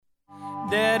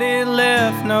Daddy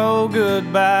left no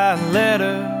goodbye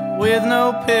letter with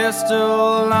no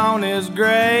pistol on his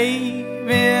grave.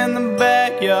 In the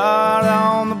backyard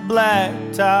on the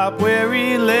blacktop where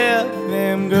he left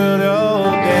them good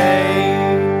old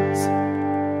days.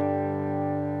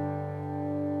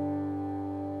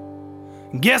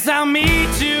 Guess I'll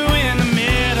meet you in the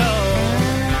middle.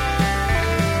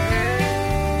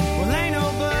 Well, ain't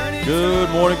nobody. Good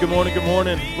morning, good morning, good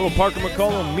morning. Little Parker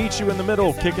McCollum meet you in the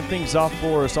middle, kicking things off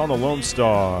for us on the Lone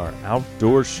Star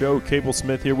Outdoor Show. Cable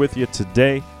Smith here with you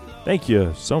today. Thank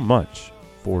you so much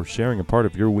for sharing a part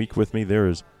of your week with me. There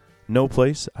is no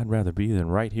place I'd rather be than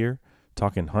right here,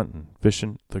 talking hunting,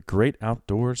 fishing, the great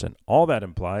outdoors, and all that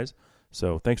implies.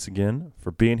 So thanks again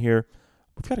for being here.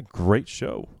 We've got a great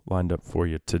show lined up for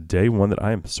you today, one that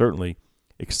I am certainly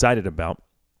excited about,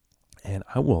 and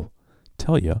I will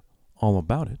tell you all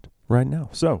about it right now.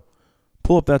 So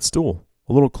pull up that stool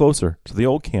a little closer to the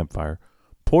old campfire.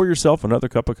 Pour yourself another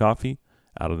cup of coffee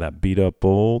out of that beat-up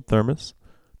old thermos,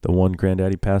 the one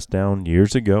Granddaddy passed down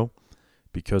years ago,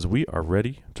 because we are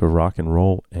ready to rock and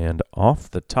roll. And off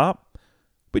the top,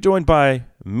 we're joined by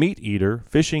MeatEater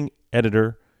fishing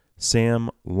editor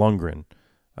Sam Lungren.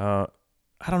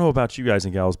 I don't know about you guys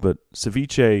and gals, but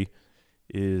ceviche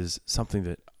is something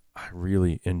that I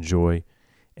really enjoy,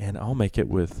 and I'll make it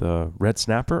with red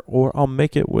snapper, or I'll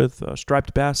make it with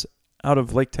striped bass out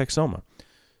of Lake Texoma.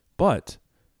 But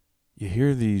you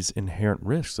hear these inherent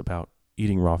risks about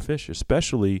eating raw fish,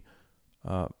 especially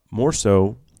more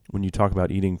so when you talk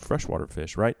about eating freshwater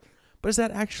fish, right? But is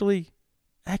that actually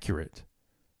accurate?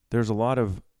 There's a lot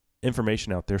of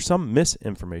information out there, some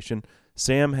misinformation.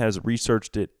 Sam has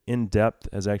researched it in depth,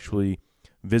 has actually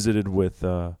visited with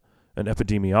an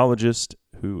epidemiologist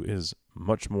who is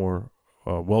much more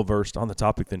well-versed on the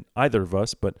topic than either of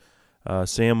us, but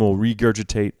Sam will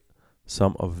regurgitate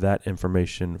some of that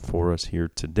information for us here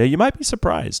today. You might be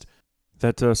surprised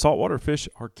that saltwater fish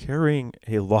are carrying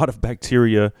a lot of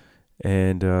bacteria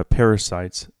and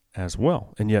parasites as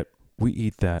well. And yet we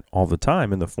eat that all the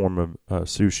time in the form of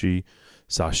sushi,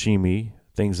 sashimi,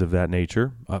 things of that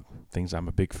nature, things I'm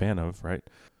a big fan of, right?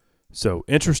 So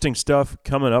interesting stuff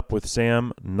coming up with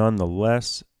Sam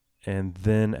nonetheless. And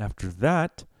then after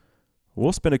that,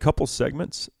 we'll spend a couple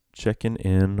segments checking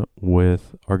in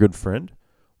with our good friend,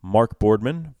 Mark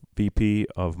Boardman, VP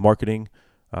of Marketing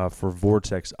for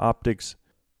Vortex Optics.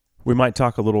 We might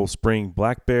talk a little spring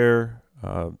black bear,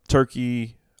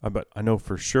 turkey, but I know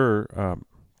for sure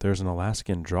there's an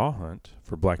Alaskan draw hunt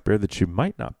for black bear that you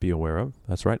might not be aware of.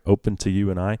 That's right, open to you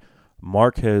and I.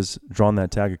 Mark has drawn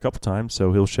that tag a couple times,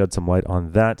 so he'll shed some light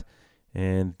on that.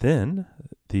 And then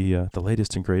the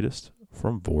latest and greatest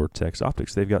from Vortex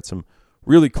Optics. They've got some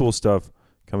really cool stuff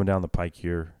coming down the pike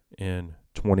here in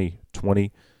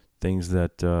 2020. Things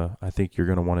that I think you're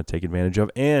going to want to take advantage of,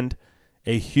 and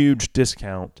a huge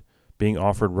discount being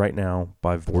offered right now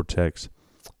by Vortex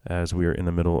as we are in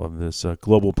the middle of this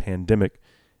global pandemic,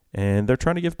 and they're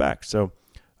trying to give back. So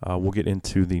we'll get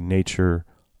into the nature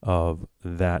of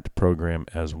that program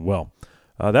as well.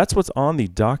 That's what's on the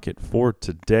docket for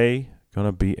today. Going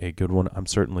to be a good one. I'm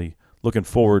certainly looking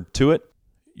forward to it.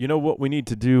 You know what we need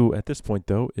to do at this point,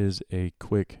 though, is a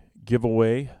quick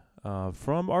giveaway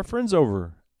from our friends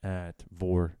over at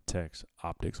Vortex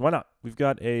Optics. Why not? We've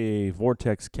got a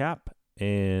Vortex cap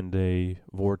and a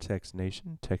Vortex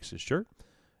Nation Texas shirt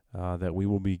that we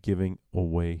will be giving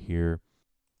away here.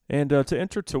 And to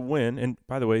enter to win, and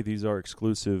by the way, these are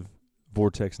exclusive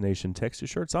Vortex Nation Texas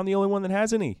shirts. I'm the only one that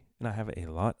has any, and I have a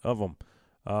lot of them.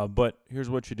 But here's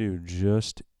what you do.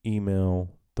 Just email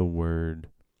the word.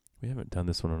 We haven't done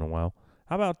this one in a while.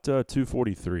 How about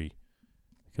 243?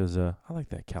 Because I like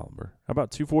that caliber. How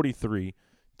about 243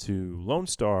 to Lone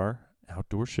Star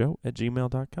Outdoor Show at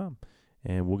gmail.com,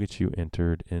 and we'll get you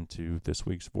entered into this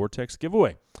week's Vortex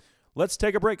giveaway. Let's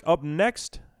take a break. Up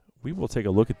next, we will take a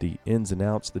look at the ins and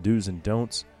outs, the do's and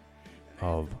don'ts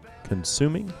of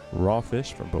consuming raw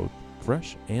fish from both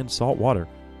fresh and salt water.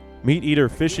 MeatEater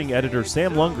fishing editor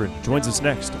Sam Lungren joins us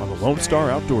next on the Lone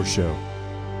Star Outdoor Show.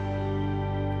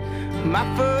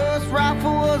 My first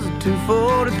rifle was a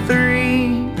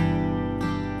 243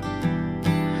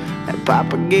 that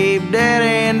Papa gave Daddy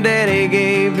and Daddy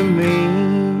gave to me.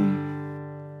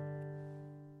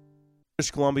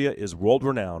 British Columbia is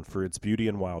world-renowned for its beauty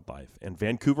and wildlife, and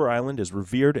Vancouver Island is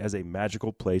revered as a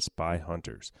magical place by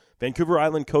hunters. Vancouver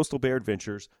Island Coastal Bear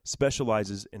Adventures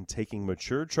specializes in taking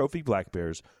mature trophy black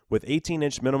bears with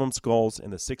 18-inch minimum skulls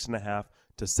in the 6.5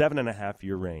 to 7.5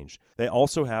 year range. They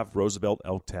also have Roosevelt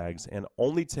elk tags and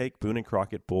only take Boone and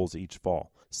Crockett bulls each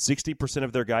fall. 60%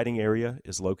 of their guiding area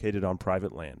is located on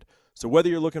private land. So whether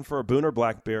you're looking for a Booner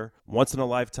black bear,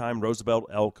 once-in-a-lifetime Roosevelt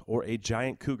elk, or a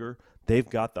giant cougar, they've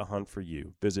got the hunt for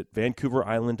you. Visit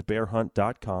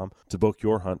VancouverIslandBearHunt.com to book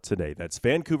your hunt today. That's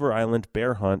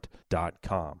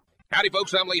VancouverIslandBearHunt.com. Howdy,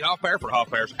 folks. I'm Lee Hoffbear for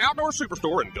Hoffbear's Outdoor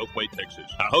Superstore in Gulfway, Texas.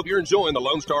 I hope you're enjoying the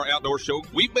Lone Star Outdoor Show.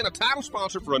 We've been a title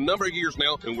sponsor for a number of years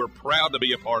now, and we're proud to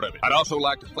be a part of it. I'd also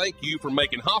like to thank you for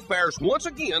making Hoffbear's once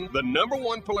again the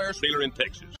 #1 Polaris dealer in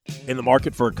Texas. In the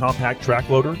market for a compact track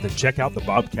loader? Then check out the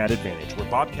Bobcat Advantage, where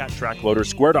Bobcat track loaders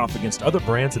squared off against other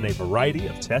brands in a variety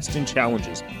of tests and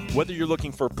challenges. Whether you're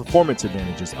looking for performance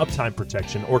advantages, uptime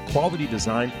protection, or quality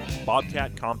design,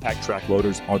 Bobcat compact track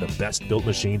loaders are the best built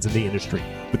machines in the industry.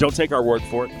 But don't take our word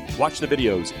for it. Watch the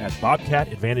videos at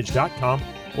bobcatadvantage.com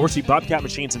or see Bobcat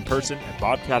machines in person at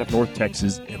Bobcat of North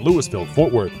Texas in Louisville,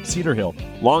 Fort Worth, Cedar Hill,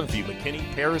 Longview, McKinney,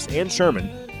 Paris, and Sherman.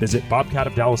 Visit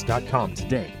bobcatofdallas.com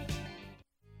today.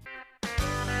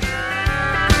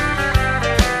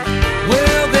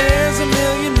 Well, there's a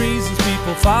million reasons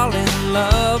people fall in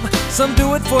love. Some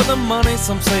do it for the money,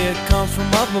 some say it comes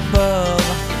from up above.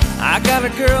 I got a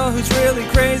girl who's really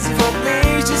crazy for me.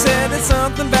 She said it's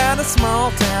something about a small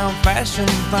town fashion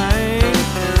thing.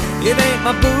 It ain't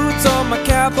my boots or my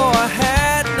cowboy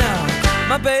hat, no.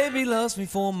 My baby loves me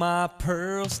for my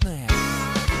pearl snap.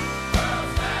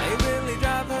 They really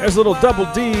drive her There's a little wild. Double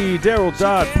D, Daryl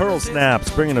Dodd, Pearl Snaps,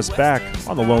 bringing us back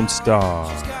on the Lone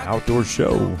Star Outdoor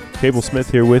Show. Cable Smith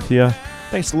here with you.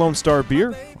 Thanks to Lone Star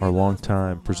Beer, our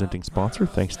longtime presenting sponsor.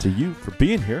 Thanks to you for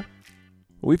being here.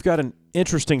 We've got an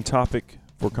interesting topic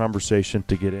for conversation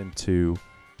to get into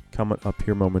coming up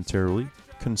here momentarily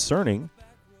concerning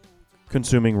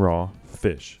consuming raw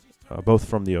fish, both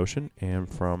from the ocean and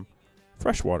from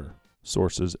freshwater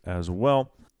sources as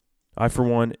well. I, for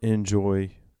one,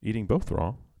 enjoy eating both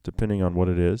raw, depending on what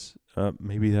it is.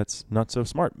 Maybe that's not so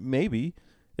smart. Maybe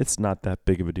it's not that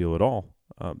big of a deal at all.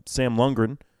 Sam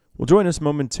Lungren will join us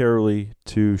momentarily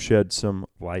to shed some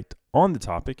light on the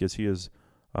topic, as he is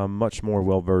much more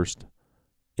well-versed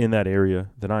in that area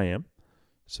than I am.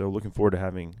 So looking forward to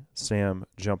having Sam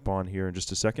jump on here in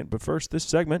just a second. But first, this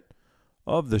segment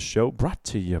of the show brought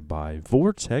to you by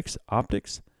Vortex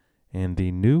Optics and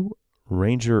the new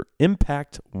Ranger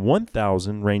Impact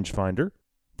 1000 rangefinder.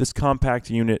 This compact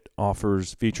unit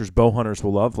offers features bow hunters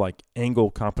will love, like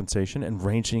angle compensation and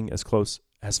ranging as close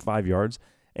as 5 yards,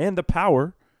 and the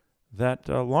power that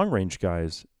long-range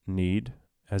guys need,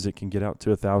 as it can get out to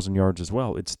 1,000 yards as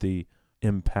well. It's the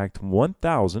Impact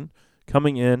 1000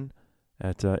 coming in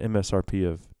at MSRP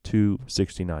of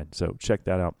 $269. So check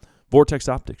that out. Vortex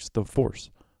Optics, the force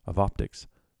of optics.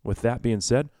 With that being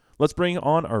said, let's bring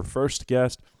on our first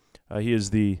guest. He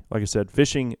is the, like I said,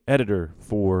 fishing editor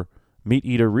for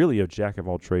MeatEater, really a jack of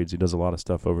all trades. He does a lot of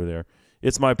stuff over there.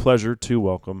 It's my pleasure to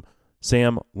welcome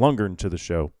Sam Lungren to the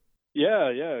show.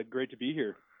 Yeah, great to be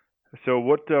here. So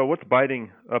what's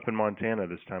biting up in Montana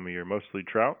this time of year? Mostly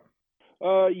trout?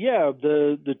 Yeah,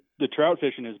 the trout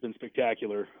fishing has been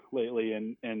spectacular lately,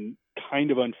 and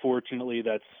kind of unfortunately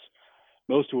that's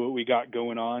most of what we got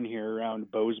going on here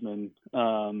around Bozeman.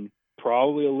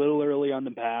 Probably a little early on the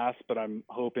bass, but I'm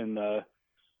hoping the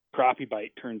crappie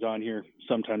bite turns on here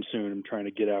sometime soon. I'm trying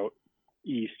to get out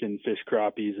east and fish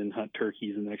crappies and hunt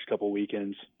turkeys in the next couple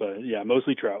weekends. But yeah,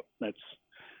 mostly trout.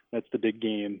 That's the big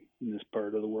game in this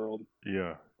part of the world.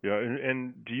 Yeah.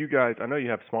 And do you guys, I know you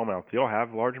have smallmouth. Do y'all have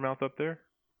largemouth up there?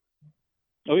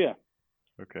 Oh, yeah.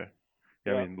 Okay.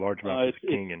 Yeah, I mean, largemouth is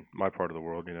king in my part of the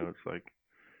world. You know, it's like.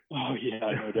 Oh, yeah,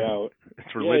 no doubt.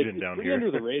 It's religion it's down pretty here.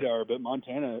 under the radar, but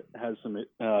Montana has some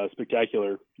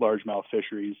spectacular largemouth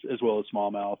fisheries as well as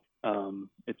smallmouth.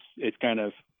 It's kind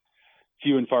of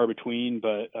few and far between,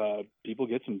 but people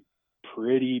get some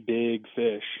pretty big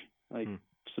fish, like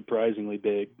surprisingly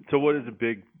big. So what is a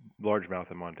big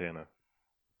largemouth in Montana?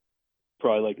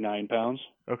 Probably like 9 pounds.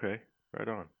 Okay, right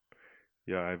on.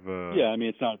 Yeah, Yeah, I mean,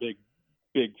 it's not a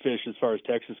big fish as far as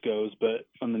Texas goes, but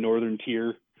on the northern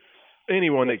tier,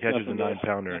 anyone that catches a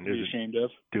 9-pounder and isn't ashamed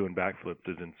of doing backflips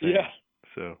is insane. Yeah.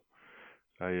 So,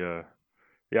 I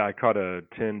caught a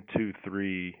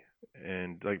 10-2-3,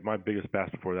 and like my biggest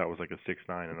bass before that was like a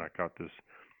 6-9, and I caught this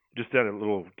just at a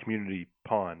little community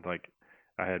pond. Like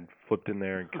I had flipped in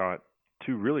there and caught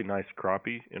 2 really nice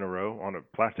crappie in a row on a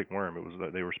plastic worm. It was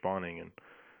they were spawning, and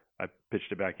I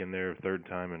pitched it back in there a third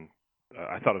time, and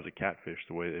I thought it was a catfish.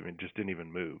 The way it just didn't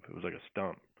even move. It was like a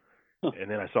stump.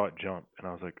 And then I saw it jump, and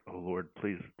I was like, "Oh Lord,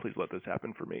 please let this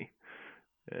happen for me."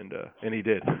 And he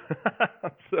did.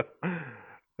 Awesome.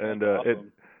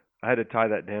 I had to tie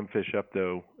that damn fish up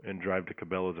though, and drive to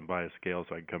Cabela's and buy a scale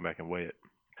so I could come back and weigh it,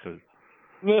 because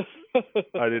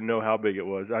I didn't know how big it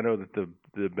was. I know that the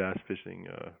bass fishing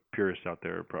purists out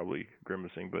there are probably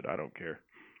grimacing, but I don't care.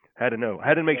 Had to know.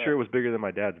 Had to make sure it was bigger than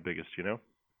my dad's biggest, you know?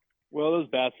 Well, those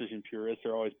bass fishing purists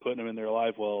are always putting them in their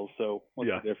live wells, so what's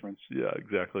the difference? Yeah,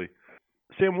 exactly.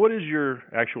 Sam, what is your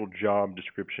actual job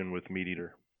description with MeatEater?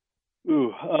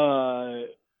 Ooh,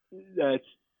 that's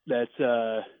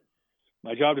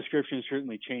my job description has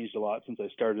certainly changed a lot since I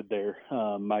started there.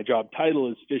 My job title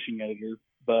is fishing editor,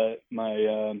 but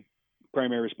my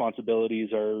primary responsibilities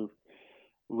are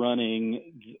running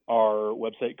our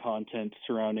website content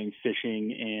surrounding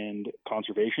fishing and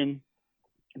conservation.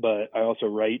 But I also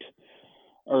write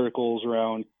articles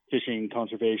around fishing,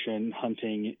 conservation,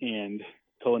 hunting, and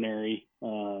culinary.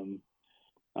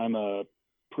 I'm a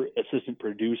assistant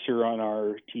producer on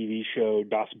our TV show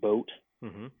Das Boat.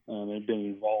 I've been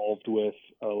involved with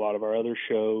a lot of our other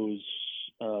shows,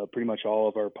 pretty much all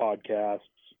of our podcasts,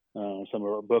 some of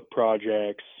our book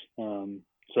projects.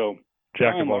 So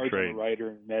jack of all trades. I'm a writer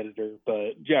and editor,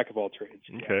 but jack of all trades.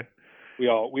 Okay.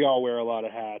 Yeah. We all wear a lot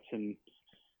of hats, and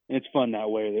it's fun that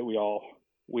way that we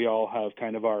all have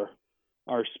kind of our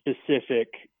specific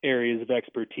areas of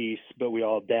expertise, but we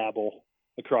all dabble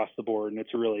across the board, and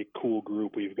it's a really cool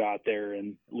group we've got there,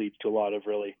 and leads to a lot of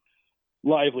really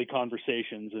lively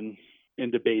conversations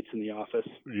and debates in the office.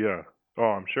 Yeah. Oh,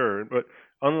 I'm sure. But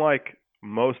unlike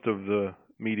most of the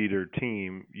MeatEater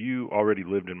team, you already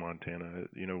lived in Montana.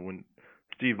 You know, when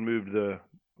Steve moved the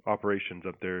operations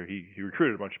up there, he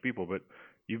recruited a bunch of people, but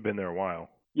you've been there a while.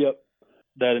 Yep.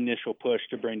 That initial push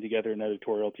to bring together an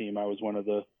editorial team, I was one of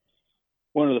the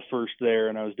first there,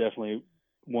 and I was definitely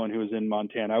one who was in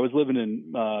Montana. I was living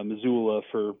in Missoula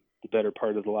for the better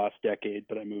part of the last decade,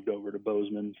 but I moved over to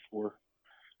Bozeman to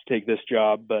take this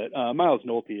job. But Miles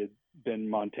Nolte had been in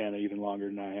Montana even longer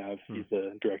than I have. He's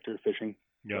the director of fishing.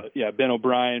 Yeah. But, yeah, Ben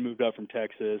O'Brien moved up from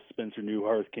Texas. Spencer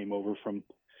Newharth came over from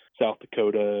South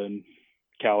Dakota, and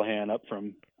Callahan up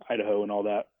from Idaho and all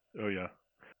that. Oh, yeah.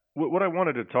 What I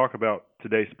wanted to talk about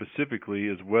today specifically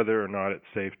is whether or not it's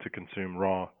safe to consume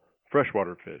raw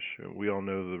freshwater fish. We all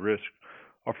know the risks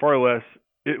are far less,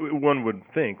 one would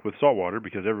think, with saltwater,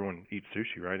 because everyone eats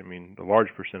sushi, right? I mean, a large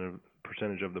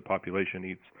percentage of the population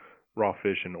eats raw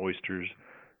fish and oysters.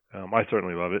 I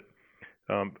certainly love it.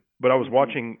 But I was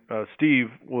watching, Steve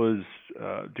was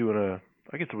doing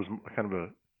I guess it was kind of a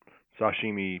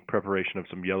sashimi preparation of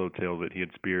some yellowtail that he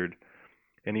had speared.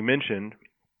 And he mentioned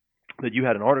that you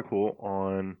had an article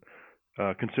on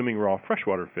consuming raw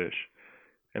freshwater fish.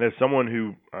 And as someone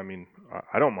who, I mean,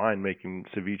 I don't mind making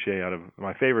ceviche out of,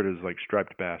 my favorite is like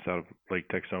striped bass out of Lake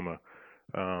Texoma.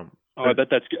 I bet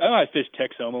that's good. Oh, I fished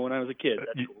Texoma when I was a kid.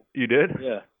 That's cool. You did?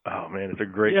 Yeah. Oh man, it's a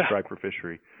great stripe for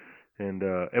fishery. And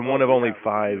one of only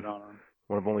five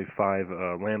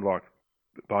landlocked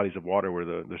bodies of water where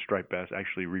the striped bass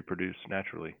actually reproduce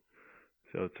naturally.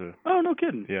 So it's no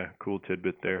kidding. Yeah, cool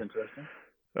tidbit there. That's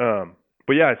interesting.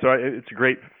 But yeah, so it's a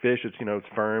great fish. It's it's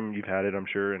firm. You've had it, I'm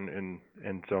sure, and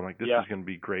so I'm like, this is going to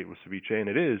be great with ceviche, and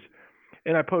it is.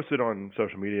 And I posted on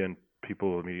social media, and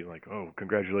people immediately like, oh,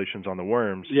 congratulations on the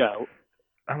worms. Yeah.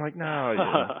 I'm like,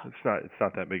 no, it's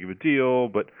not that big of a deal,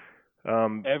 but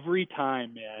every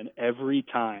time, man, every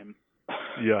time.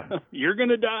 Yeah. You're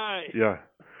gonna die. Yeah.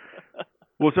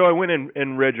 Well, so I went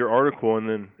and read your article, and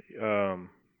then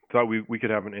thought we could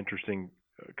have an interesting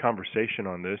conversation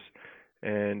on this.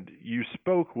 And you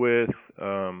spoke with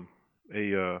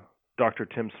a Dr.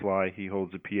 Tim Sly. He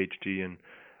holds a PhD in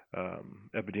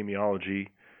epidemiology.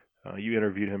 You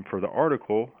interviewed him for the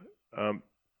article,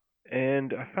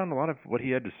 and I found a lot of what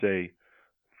he had to say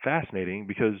fascinating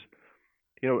because,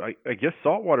 I guess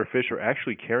saltwater fish are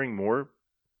actually carrying more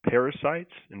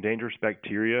parasites and dangerous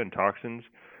bacteria and toxins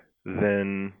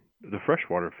than the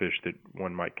freshwater fish that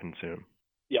one might consume.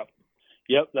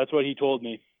 Yep, that's what he told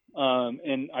me.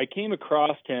 And I came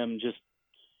across him just,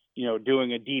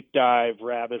 doing a deep dive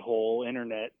rabbit hole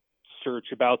internet search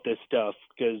about this stuff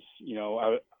because,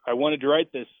 I wanted to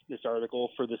write this article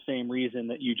for the same reason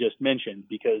that you just mentioned,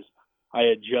 because I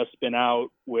had just been out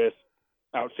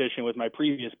fishing with my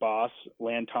previous boss,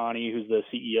 Lantani, who's the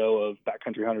CEO of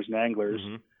Backcountry Hunters and Anglers.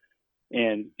 Mm-hmm.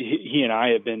 And he and I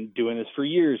have been doing this for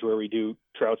years, where we do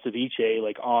trout ceviche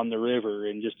like on the river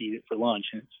and just eat it for lunch.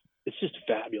 And it's just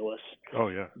fabulous. Oh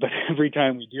yeah. But every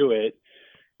time we do it,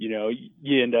 you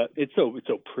end up, it's so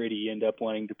pretty. You end up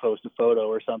wanting to post a photo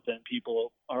or something.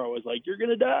 People are always like, "You're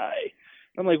gonna die."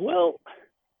 I'm like, well,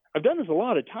 I've done this a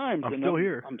lot of times. I'm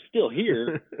still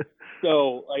here.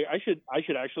 So I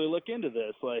should actually look into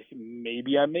this. Like,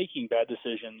 maybe I'm making bad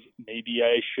decisions. Maybe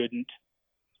I shouldn't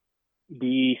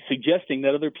be suggesting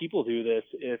that other people do this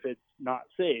if it's not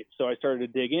safe. So I started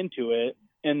to dig into it,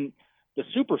 and the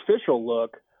superficial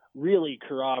look really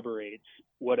corroborates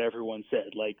what everyone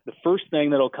said. Like the first thing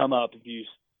that'll come up if you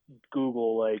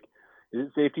Google like, is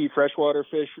it safe to eat freshwater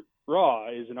fish raw,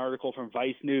 is an article from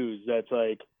Vice News that's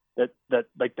like that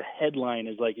like the headline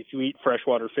is like, if you eat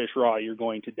freshwater fish raw, you're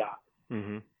going to die.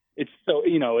 Mm-hmm. It's so,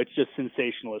 you know, it's just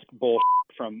sensationalist bullshit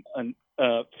from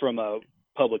a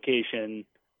publication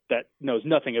that knows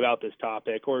nothing about this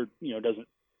topic, or, you know, doesn't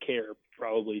care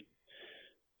probably.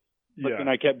 But then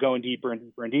I kept going deeper and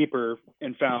deeper and deeper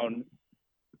and found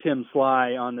Tim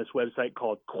Sly on this website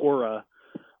called Quora,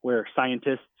 where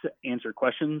scientists answer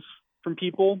questions from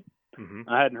people. Mm-hmm.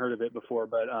 I hadn't heard of it before,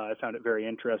 but I found it very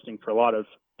interesting for a lot of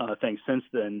things since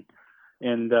then,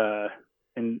 and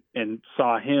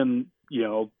saw him, you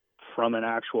know, from an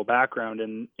actual background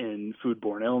in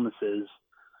foodborne illnesses,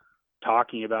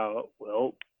 talking about,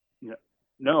 well,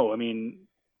 no, I mean,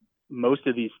 most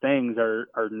of these things are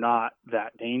not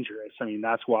that dangerous. I mean,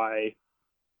 that's why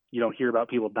you don't hear about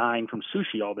people dying from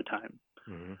sushi all the time.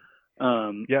 Mm-hmm.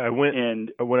 I went,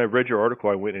 and when I read your article,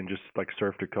 I went and just like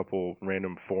surfed a couple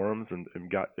random forums and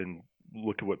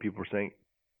looked at what people were saying.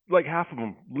 Like half of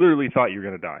them literally thought you were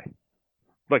going to die.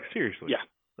 Like seriously. Yeah.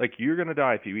 Like you're going to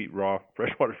die if you eat raw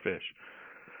freshwater fish.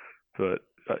 So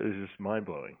it's just mind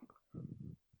blowing.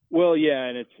 Well, yeah.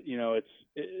 And it's, you know,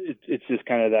 it's just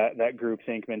kind of that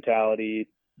groupthink mentality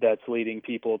that's leading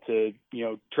people to, you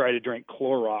know, try to drink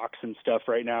Clorox and stuff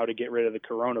right now to get rid of the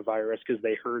coronavirus because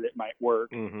they heard it might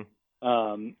work. Mm-hmm.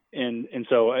 And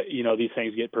so, you know, these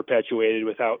things get perpetuated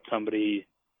without somebody,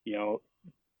 you know,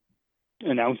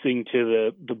 announcing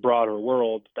to the broader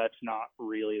world that's not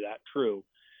really that true.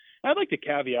 I'd like to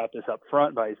caveat this up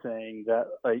front by saying that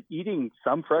eating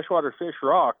some freshwater fish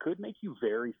raw could make you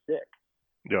very sick.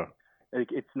 Yeah. Like,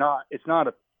 it's not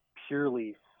a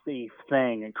purely safe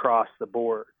thing across the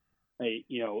board.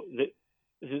 You know,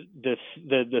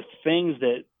 the things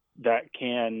that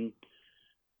can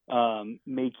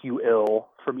make you ill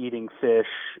from eating fish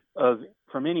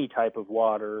from any type of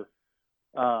water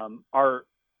are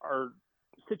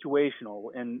situational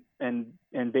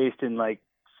and based in like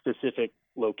specific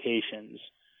locations.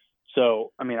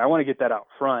 So, I mean, I want to get that out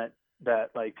front,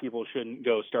 that like people shouldn't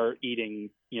go start eating,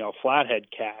 you know, flathead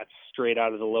cats straight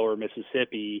out of the lower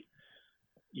Mississippi,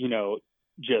 you know,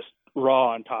 just raw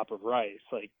on top of rice.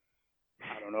 Like,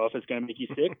 I don't know if it's going to make you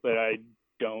sick, but I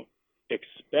don't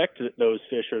expect that those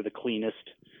fish are the cleanest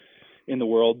in the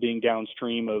world, being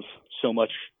downstream of so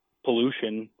much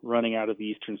pollution running out of the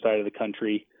eastern side of the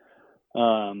country.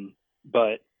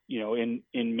 But, you know, in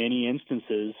many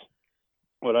instances,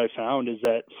 what I found is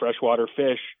that freshwater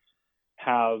fish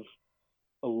have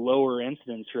a lower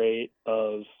incidence rate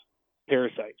of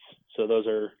parasites. So those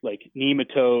are like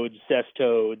nematodes,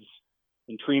 cestodes,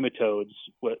 and trematodes,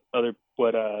 what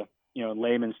you know, in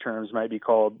layman's terms might be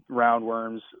called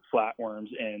roundworms, flatworms,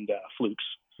 and flukes.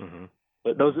 Mm-hmm.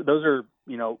 But those are,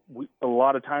 you know, a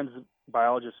lot of times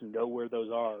biologists know where those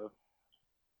are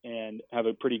and have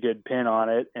a pretty good pin on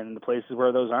it. And the places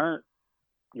where those aren't,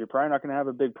 you're probably not going to have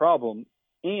a big problem.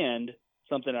 And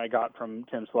something I got from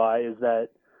Tim Sly is that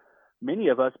many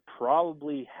of us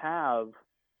probably have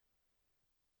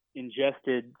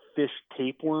ingested fish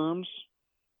tapeworms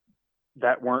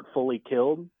that weren't fully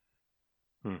killed,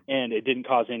 and it didn't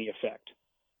cause any effect.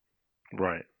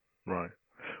 Right.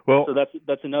 Well, so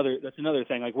that's another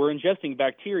thing. Like, we're ingesting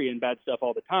bacteria and bad stuff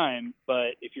all the time,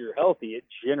 but if you're healthy, it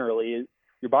generally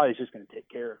your body's just going to take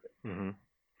care of it. Mm-hmm.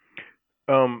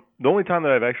 The only time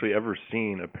that I've actually ever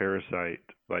seen a parasite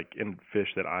like in fish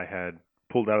that I had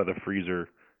pulled out of the freezer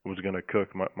was going to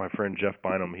cook, my friend Jeff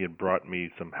Bynum, he had brought me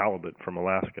some halibut from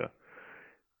Alaska,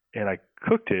 and I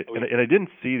cooked it, and I didn't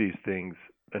see these things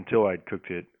until I'd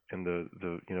cooked it, and the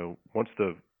you know, once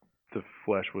the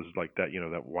flesh was like that, you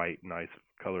know, that white nice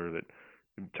color that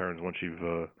turns once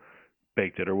you've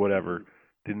baked it or whatever,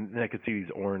 then I could see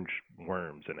these orange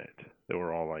worms in it that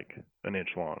were all like an inch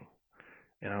long,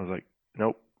 and I was like,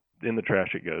 nope, in the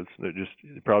trash it goes.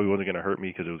 It probably wasn't going to hurt me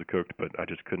because it was cooked, but I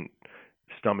just couldn't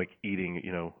stomach eating,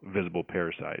 you know, visible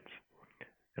parasites.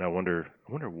 And I wonder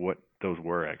what those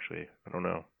were actually. I don't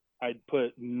know. I'd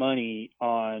put money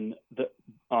on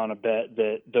a bet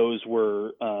that those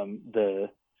were the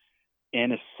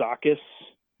Anisakis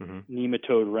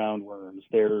nematode roundworms.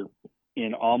 They're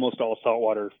in almost all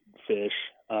saltwater fish.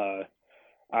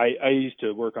 I used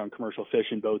to work on commercial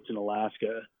fishing boats in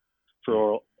Alaska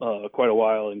for quite a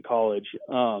while in college,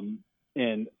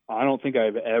 and I don't think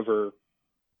I've ever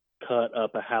cut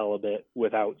up a halibut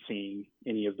without seeing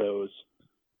any of those.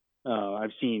 I've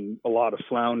seen a lot of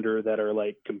flounder that are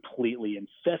like completely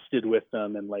infested with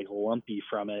them and like lumpy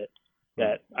from it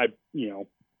that I, you know,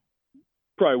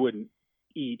 probably wouldn't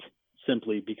eat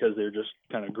simply because they're just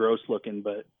kind of gross looking.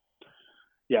 But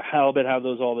yeah, halibut have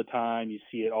those all the time. You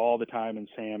see it all the time in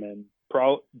salmon.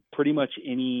 Pretty much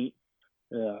any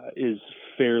is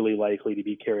fairly likely to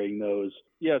be carrying those.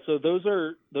 Yeah, so those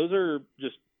are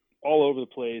just all over the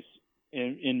place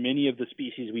in many of the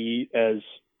species we eat as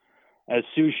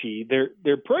sushi.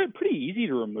 They're pretty easy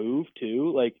to remove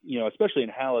too, like, especially in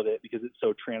halibut because it's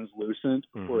so translucent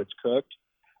before it's cooked.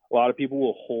 A lot of people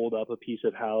will hold up a piece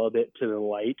of halibut to the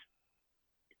light,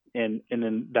 and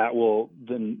then that will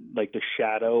like the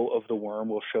shadow of the worm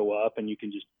will show up, and you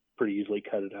can just pretty easily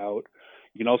cut it out.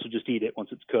 You can also just eat it once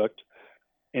it's cooked.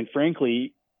 And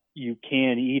frankly, you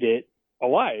can eat it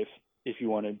alive if you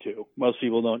wanted to. Most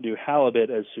people don't do halibut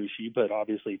as sushi, but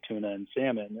obviously tuna and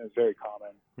salmon are very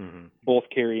common. Both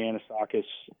carry anisakis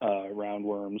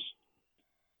roundworms.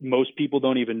 Most people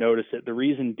don't even notice it. The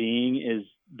reason being is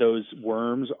those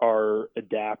worms are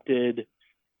adapted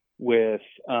with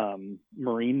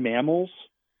marine mammals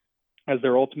as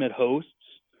their ultimate hosts.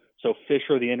 So fish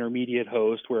are the intermediate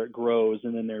host where it grows,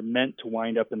 and then they're meant to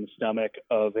wind up in the stomach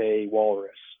of a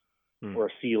walrus or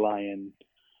a sea lion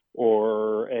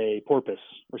or a porpoise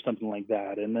or something like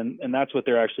that. And that's what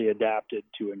they're actually adapted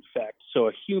to infect. So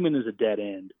a human is a dead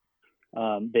end.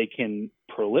 They can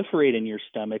proliferate in your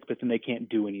stomach, but then they can't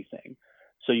do anything.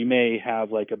 So you may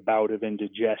have like a bout of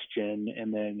indigestion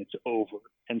and then it's over.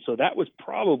 And so that was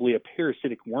probably a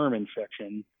parasitic worm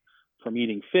infection from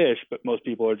eating fish, but most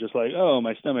people are just like, oh,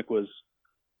 my stomach was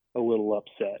a little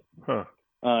upset.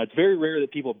 It's very rare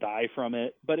that people die from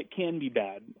it, but it can be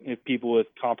bad if people with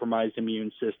compromised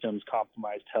immune systems,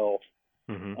 compromised health.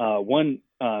 One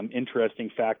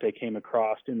interesting fact I came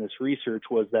across in this research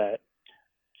was that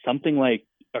something like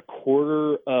a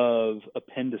quarter of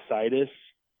appendicitis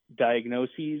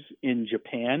diagnoses in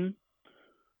Japan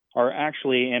are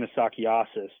actually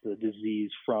anisakiasis, the disease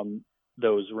from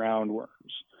those roundworms.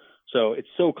 So it's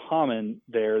so common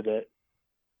there that,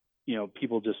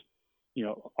 people just,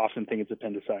 often think it's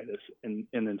appendicitis and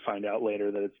then find out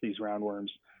later that it's these roundworms.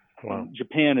 Wow.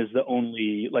 Japan is the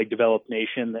only developed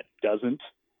nation that doesn't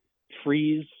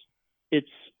freeze its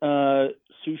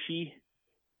sushi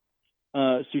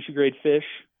grade fish.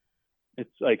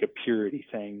 It's like a purity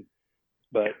thing,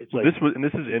 but it's like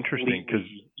this is interesting because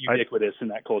ubiquitous in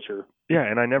that culture. Yeah,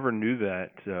 and I never knew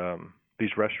that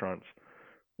these restaurants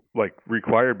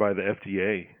required by the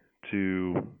FDA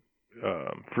to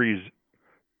freeze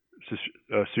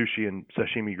sushi and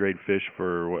sashimi grade fish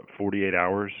for 48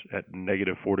 hours at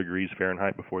 -4 degrees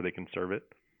Fahrenheit before they can serve it.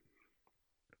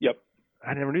 Yep.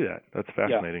 I never knew that. That's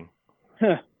fascinating.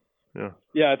 Yeah.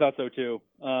 Yeah, I thought so too.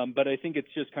 But I think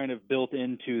it's just kind of built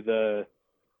into the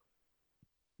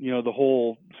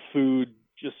whole food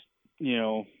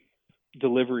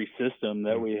delivery system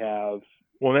that we have.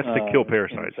 Well, that's to kill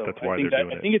parasites. So that's why they're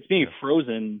doing it. I think it's being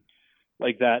frozen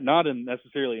like that, not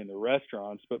necessarily in the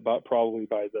restaurants, but probably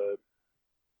by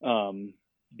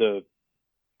the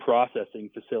processing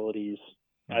facilities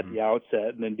at the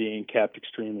outset, and then being kept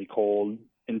extremely cold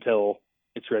until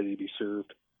it's ready to be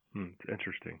served.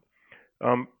 Interesting.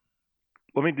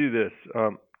 Let me do this.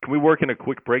 Can we work in a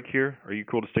quick break here? Are you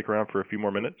cool to stick around for a few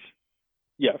more minutes?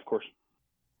 Yeah, of course.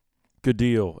 Good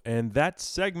deal. And that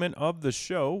segment of the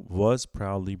show was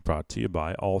proudly brought to you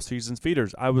by All Seasons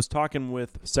Feeders. I was talking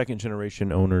with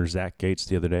second-generation owner Zach Gates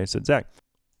the other day. I said, Zach,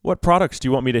 what products do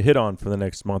you want me to hit on for the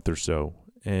next month or so?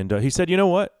 And he said, you know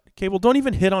what, Cable, don't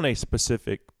even hit on a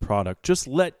specific product. Just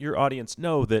let your audience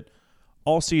know that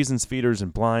All Seasons Feeders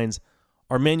and blinds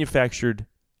are manufactured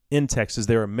in Texas.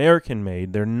 They're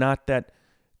American-made. They're not that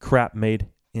crap made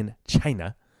in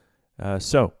China.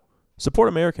 So support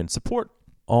American. Support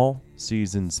All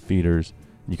Seasons Feeders.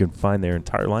 You can find their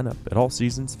entire lineup at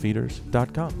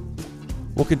allseasonsfeeders.com.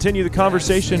 We'll continue the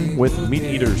conversation with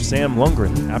MeatEater Sam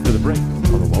Lungren after the break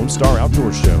on the Lone Star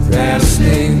Outdoor Show.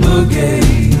 Rattlesnake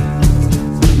boogie.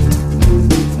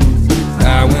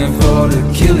 I went for the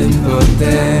killing, but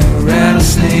that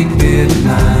rattlesnake bit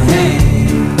my hand.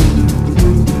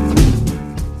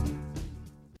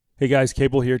 Hey guys,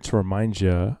 Cable here to remind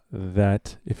you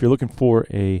that if you're looking for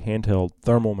a handheld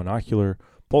thermal monocular,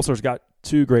 Pulsar's got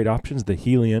two great options, the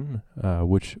Helion,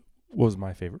 which was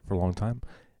my favorite for a long time,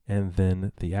 and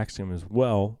then the Axiom as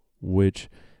well, which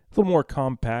is a little more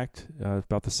compact,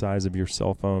 about the size of your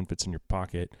cell phone, fits in your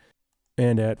pocket,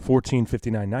 and at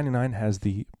 $1459.99 has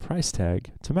the price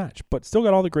tag to match, but still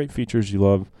got all the great features you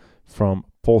love from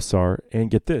Pulsar.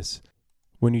 And get this,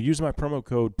 when you use my promo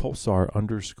code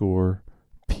Pulsar_PL,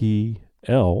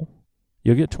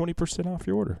 you'll get 20% off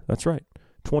your order. That's right,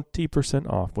 20%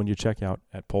 off when you check out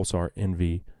at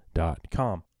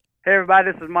pulsarnv.com. Hey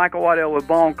everybody, this is Michael Waddell with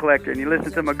Bone Collector, and you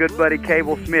listen to my good buddy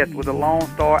Cable Smith with the Lone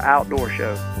Star Outdoor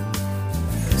Show.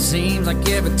 Seems like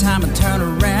every time I turn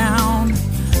around,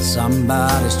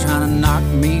 somebody's trying to knock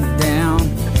me down.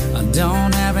 I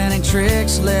don't have any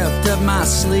tricks left up my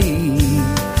sleeve.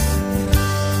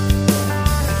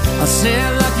 I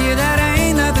said, lucky that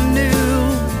ain't nothing new.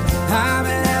 I've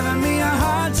been having me a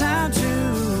hard time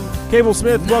too. Cable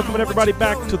Smith, welcoming everybody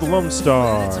back to the Lone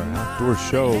Star Outdoor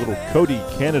Show. A little Cody,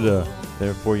 Canada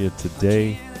there for you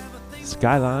today.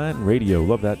 Skyline Radio,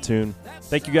 love that tune.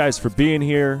 Thank you guys for being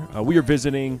here. We are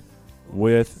visiting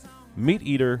with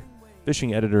MeatEater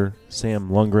fishing editor Sam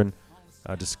Lungren,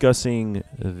 discussing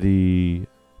the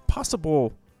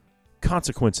possible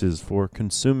consequences for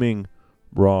consuming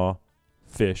raw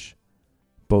fish,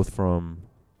 both from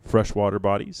freshwater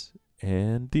bodies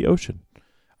and the ocean.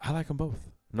 I like them both.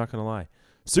 I'm not going to lie.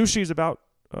 Sushi is about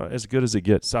as good as it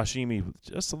gets. Sashimi,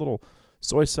 just a little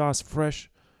soy sauce, fresh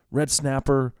red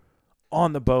snapper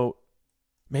on the boat,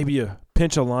 maybe a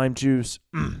pinch of lime juice.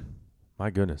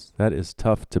 My goodness, that is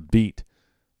tough to beat,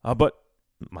 but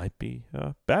might be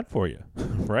bad for you,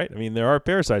 right? I mean, there are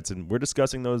parasites, and we're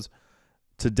discussing those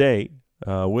today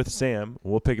with Sam.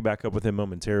 We'll pick it back up with him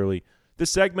momentarily.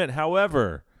 This segment,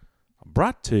 however,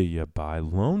 brought to you by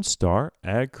Lone Star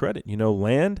Ag Credit. You know,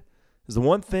 land is the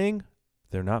one thing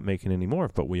they're not making anymore,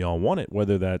 but we all want it,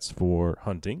 whether that's for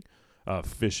hunting,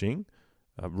 fishing,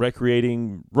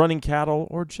 recreating, running cattle,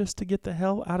 or just to get the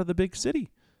hell out of the big city.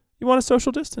 You want a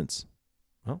social distance.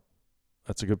 Well,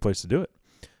 that's a good place to do it.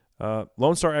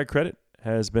 Lone Star Ag Credit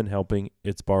has been helping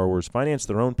its borrowers finance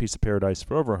their own piece of paradise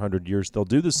for over 100 years. They'll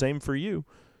do the same for you.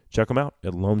 Check them out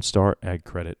at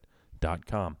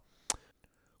LoneStarAgCredit.com.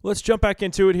 Let's jump back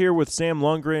into it here with Sam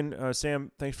Lungren.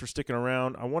 Sam, thanks for sticking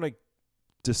around. I want to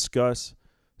discuss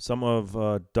some of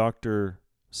Dr.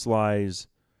 Sly's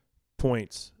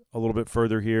points a little bit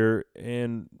further here.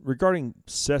 And regarding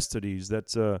cestodes,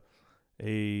 that's a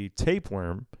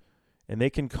tapeworm, and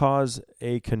they can cause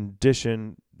a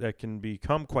condition that can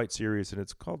become quite serious, and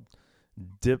it's called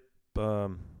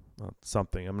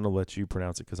something. I'm going to let you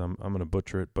pronounce it because I'm going to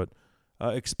butcher it. But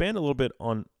expand a little bit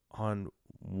on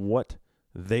what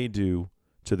they do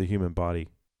to the human body.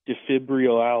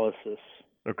 Defibriolysis.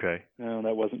 Okay. No,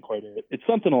 that wasn't quite it. It's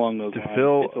something along those lines.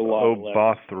 It's a lot of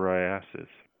Defibriolysis.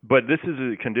 But this is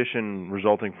a condition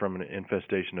resulting from an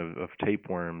infestation of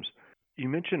tapeworms. You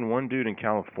mentioned one dude in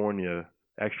California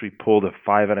actually pulled a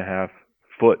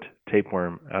 5.5-foot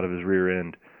tapeworm out of his rear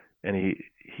end, and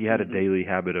he had a daily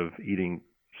habit of eating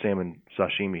salmon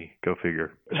sashimi. Go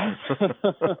figure.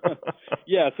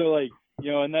 Yeah, so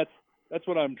and that's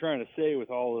what I'm trying to say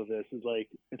with all of this is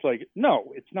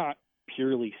no, it's not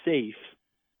purely safe,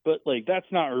 but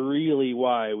that's not really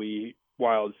why we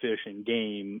wild fish and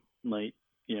game. We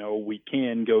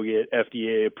can go get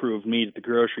FDA approved meat at the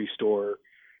grocery store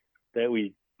that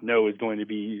we know is going to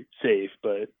be safe,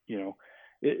 but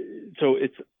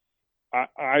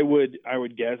I would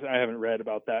guess, I haven't read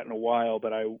about that in a while,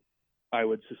 but I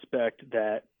would suspect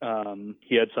that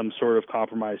he had some sort of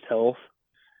compromised health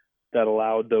that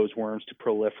allowed those worms to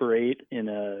proliferate in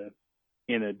a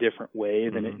different way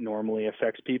than it normally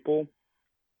affects people.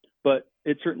 But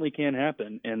it certainly can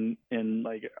happen, and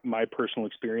my personal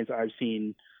experience, I've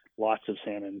seen lots of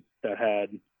salmon that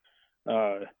had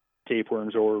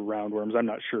tapeworms or roundworms. I'm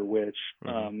not sure which,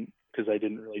 because I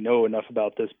didn't really know enough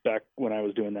about this back when I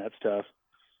was doing that stuff.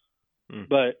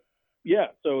 But yeah,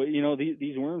 so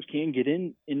these worms can get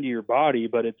into your body,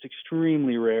 but it's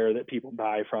extremely rare that people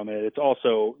die from it. It's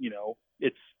also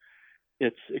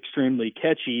it's extremely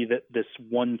catchy that this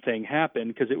one thing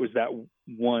happened because it was that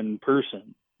one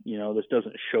person. This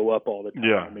doesn't show up all the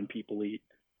time, and people eat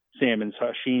salmon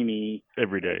sashimi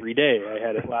every day. I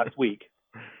had it last week.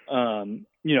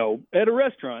 At a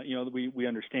restaurant, we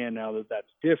understand now that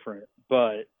that's different,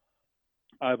 but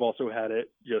I've also had it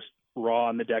just raw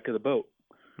on the deck of the boat.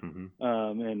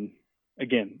 And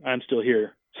again, I'm still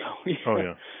here. So, Oh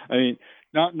yeah. I mean,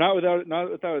 not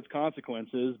without its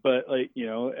consequences, but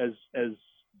as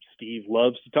Steve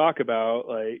loves to talk about,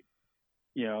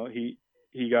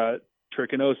 he got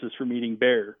trichinosis from eating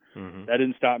bear. That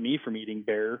didn't stop me from eating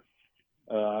bear.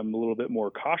 I'm a little bit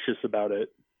more cautious about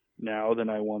it now than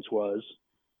I once was,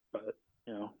 but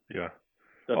that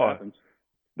happens.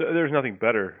 There's nothing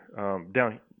better.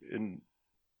 Down in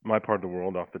my part of the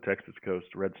world, off the Texas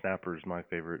coast, red snapper is my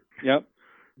favorite. Yep.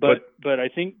 But I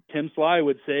think Tim Sly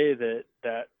would say that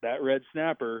red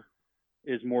snapper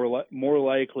is more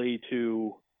likely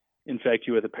to infect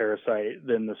you with a parasite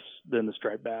than the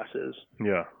striped bass is.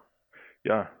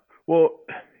 Yeah. Well,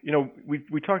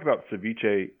 we talked about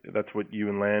ceviche. That's what you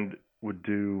and Land would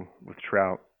do with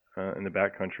trout. in the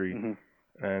backcountry,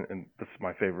 Mm-hmm. and this is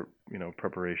my favorite,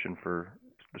 preparation for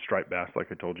the striped bass,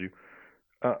 like I told you.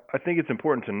 I think it's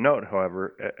important to note,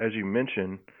 however, as you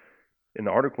mentioned in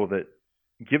the article, that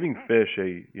giving fish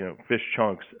fish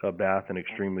chunks a bath in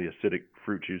extremely acidic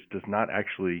fruit juice does not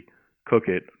actually cook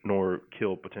it nor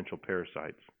kill potential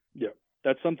parasites. Yeah,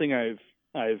 that's something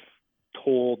I've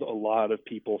told a lot of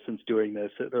people since doing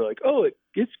this. They're like, "Oh, it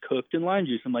gets cooked in lime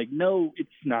juice." I'm like, "No, it's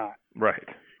not. Right.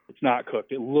 It's not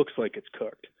cooked. It looks like it's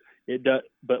cooked. It does,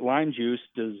 but lime juice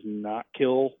does not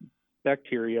kill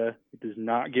bacteria. It does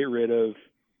not get rid of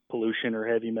pollution or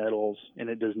heavy metals, and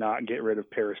it does not get rid of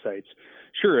parasites.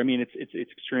 Sure, I mean it's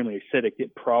extremely acidic.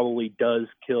 It probably does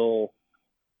kill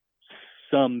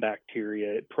some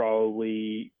bacteria. It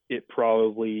probably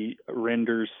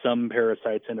renders some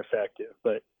parasites ineffective.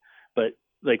 But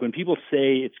like when people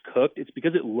say it's cooked, it's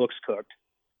because it looks cooked.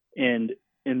 And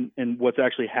what's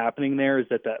actually happening there is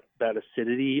that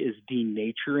acidity is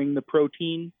denaturing the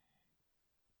protein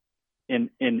and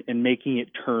making it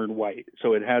turn white.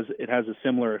 So it has a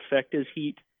similar effect as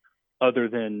heat, other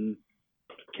than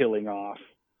killing off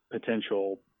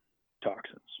potential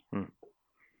toxins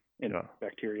and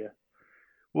bacteria.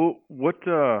 Well,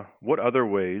 what other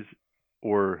ways,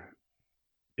 or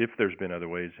if there's been other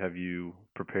ways, have you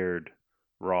prepared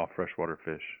raw freshwater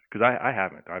fish? Because I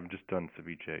haven't. I've just done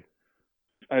ceviche.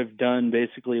 I've done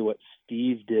basically what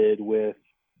Steve did with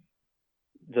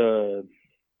those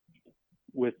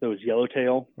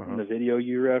yellowtail in the video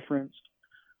you referenced,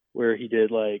 where he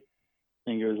did I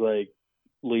think it was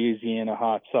Louisiana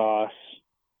hot sauce,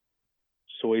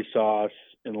 soy sauce,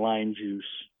 and lime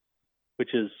juice,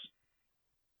 which is,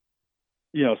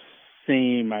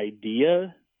 same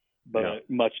idea, but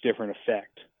much different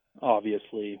effect,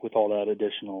 obviously, with all that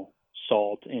additional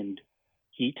salt and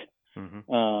heat.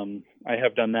 Mm-hmm. I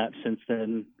have done that since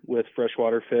then with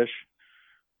freshwater fish.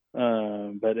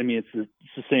 But I mean, it's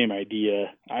the same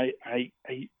idea. I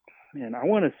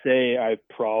want to say I've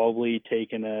probably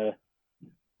taken a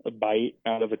bite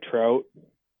out of a trout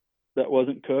that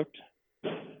wasn't cooked,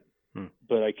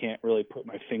 but I can't really put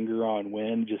my finger on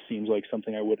when. It just seems like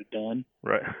something I would have done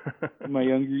right in my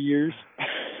younger years.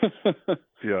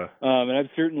 Yeah. And I've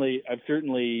certainly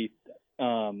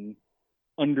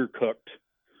undercooked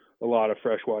a lot of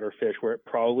freshwater fish where it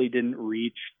probably didn't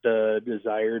reach the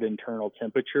desired internal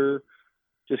temperature,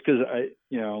 just because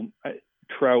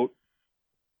trout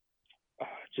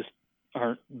just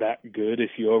aren't that good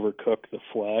if you overcook the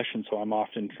flesh, and so I'm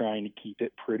often trying to keep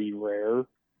it pretty rare.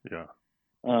 Yeah.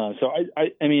 So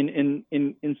I mean,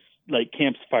 in like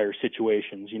campfire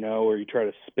situations, where you try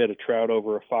to spit a trout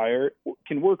over a fire, it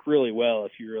can work really well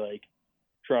if you're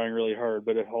trying really hard,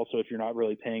 but also if you're not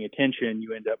really paying attention,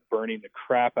 you end up burning the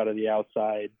crap out of the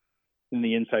outside and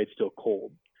the inside's still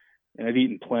cold. And I've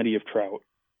eaten plenty of trout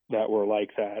that were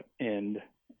like that. And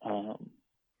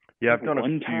I've done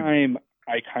one time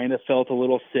I kind of felt a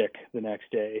little sick the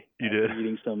next day. You did?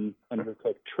 Eating some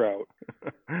undercooked trout.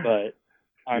 But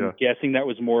I'm guessing that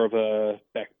was more of a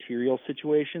bacterial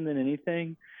situation than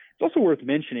anything. It's also worth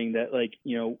mentioning that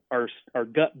our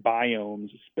gut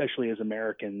biomes, especially as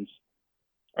Americans,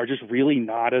 are just really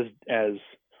not as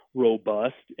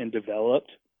robust and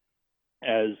developed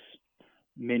as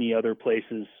many other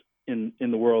places in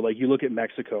the world. Like you look at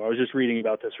Mexico. I was just reading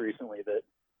about this recently that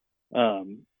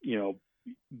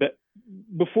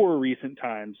before recent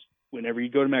times, whenever you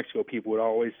go to Mexico, people would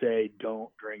always say,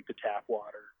 "Don't drink the tap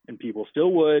water," and people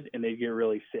still would, and they'd get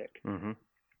really sick. Mm-hmm.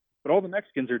 But all the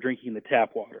Mexicans are drinking the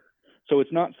tap water, so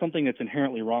it's not something that's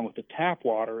inherently wrong with the tap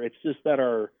water. It's just that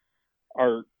our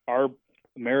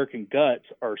American guts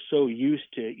are so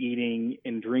used to eating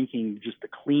and drinking just the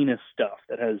cleanest stuff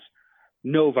that has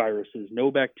no viruses,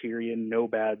 no bacteria, no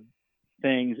bad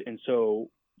things, and so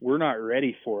we're not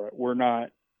ready for it. We're not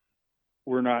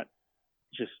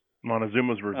just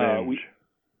Montezuma's revenge.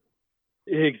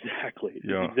 Exactly.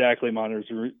 Yeah. Exactly.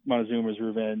 Montezuma's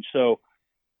revenge. So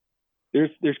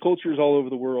there's cultures all over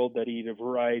the world that eat a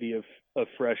variety of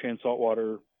fresh and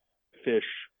saltwater fish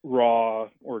raw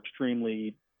or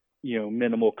extremely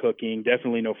minimal cooking,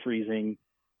 definitely no freezing,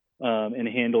 and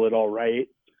handle it all right.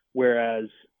 Whereas,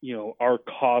 our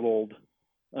coddled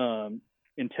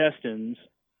intestines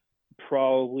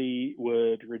probably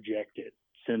would reject it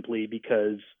simply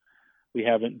because we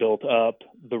haven't built up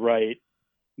the right,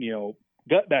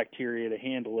 gut bacteria to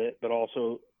handle it, but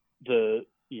also the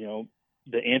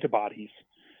antibodies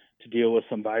to deal with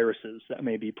some viruses that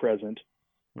may be present.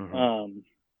 Mm-hmm.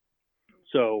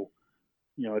 So,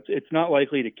 it's not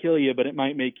likely to kill you, but it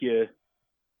might make you,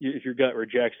 if your gut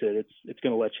rejects it, it's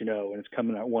going to let you know, and it's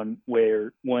coming out one way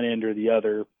or one end or the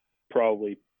other,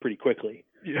 probably pretty quickly.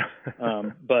 Yeah.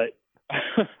 But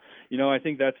I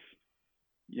think that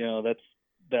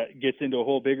gets into a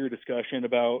whole bigger discussion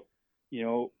about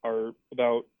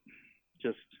about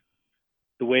just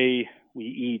the way we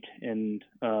eat. And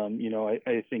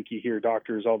I think you hear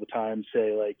doctors all the time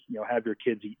say, like, have your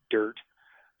kids eat dirt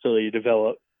so that you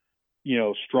develop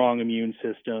strong immune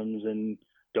systems and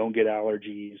don't get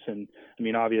allergies. And I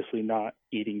mean, obviously not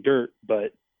eating dirt,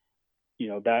 but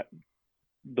that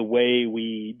the way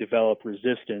we develop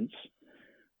resistance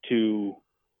to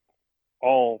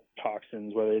all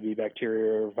toxins, whether they be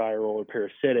bacterial or viral or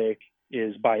parasitic,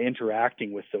 is by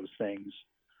interacting with those things.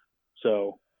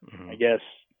 So I guess,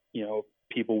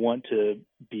 people want to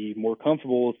be more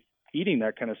comfortable with eating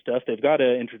that kind of stuff. They've got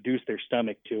to introduce their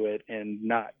stomach to it and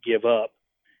not give up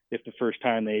if the first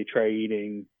time they try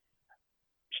eating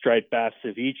striped bass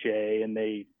ceviche and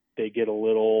they get a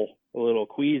little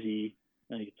queasy.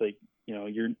 And it's like,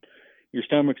 your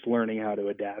stomach's learning how to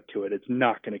adapt to it. It's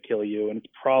not going to kill you, and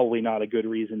it's probably not a good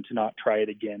reason to not try it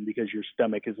again, because your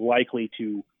stomach is likely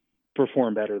to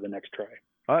perform better the next try.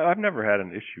 I've never had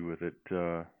an issue with it,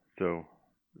 so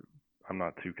I'm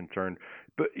not too concerned.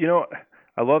 But,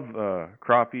 I love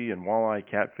crappie and walleye,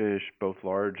 catfish, both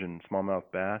large and smallmouth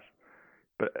bass.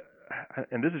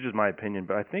 And this is just my opinion,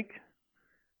 but I think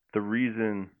the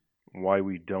reason why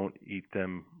we don't eat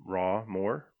them raw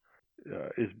more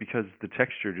is because the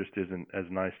texture just isn't as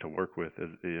nice to work with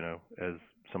as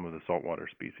some of the saltwater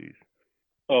species.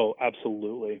 Oh,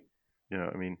 absolutely.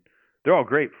 I mean, they're all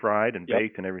great fried and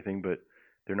baked and everything, but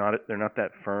they're not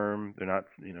that firm. They're not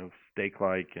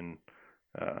steak-like, and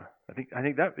I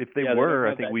think that if they were,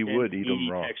 I think we would eat them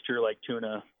raw. Texture like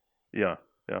tuna. Yeah.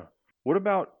 What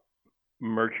about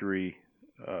mercury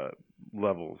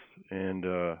levels and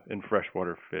in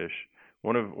freshwater fish?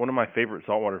 One of my favorite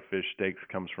saltwater fish steaks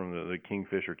comes from the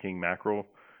kingfish or king mackerel.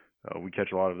 We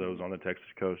catch a lot of those on the Texas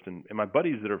coast, and my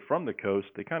buddies that are from the coast,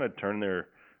 they kind of turn their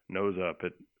nose up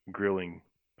at grilling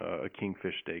a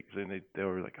kingfish steak. They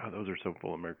were like, oh, those are so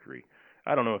full of mercury.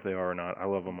 I don't know if they are or not. I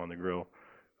love them on the grill.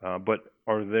 But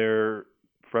are there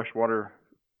freshwater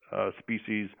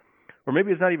species, or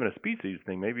maybe it's not even a species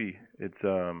thing. Maybe it's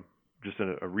just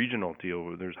a regional deal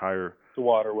where there's higher. The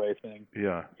waterway thing.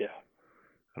 Yeah. Yeah.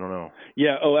 I don't know.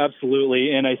 Yeah. Oh,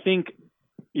 absolutely. And I think,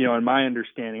 in my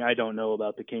understanding, I don't know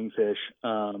about the kingfish,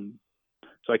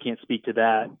 so I can't speak to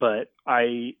that. But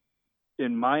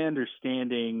in my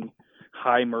understanding,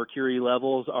 high mercury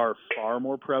levels are far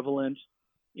more prevalent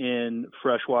in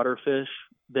freshwater fish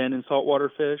than in saltwater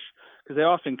fish, because they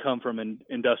often come from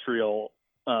industrial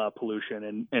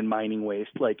pollution and mining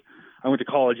waste. Like, I went to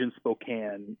college in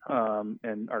Spokane,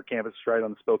 and our campus is right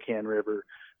on the Spokane River.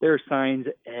 There are signs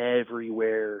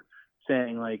everywhere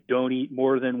saying, like, don't eat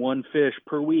more than one fish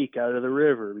per week out of the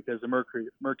river because of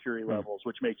mercury levels,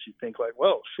 which makes you think, like,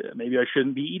 well, shit, maybe I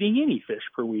shouldn't be eating any fish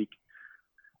per week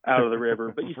out of the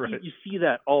river. But you see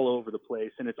that all over the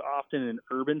place, and it's often in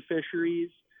urban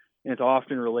fisheries, and it's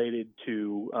often related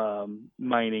to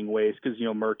mining waste, because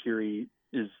mercury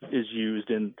is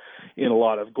used in a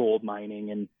lot of gold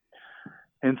mining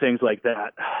and things like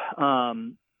that.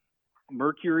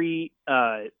 Mercury,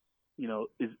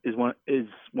 is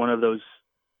one of those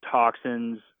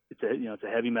toxins. It's a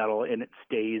heavy metal, and it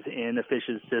stays in a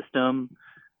fish's system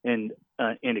and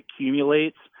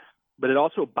accumulates, but it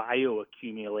also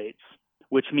bioaccumulates,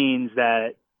 which means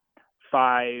that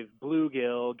 5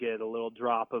 bluegill get a little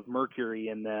drop of mercury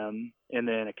in them, and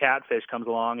then a catfish comes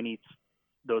along and eats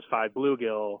those 5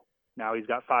 bluegill. Now he's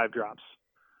got 5 drops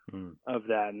of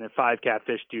that, and then 5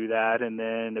 catfish do that, and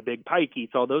then a big pike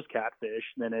eats all those catfish,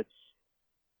 and then it's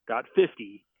got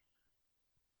 50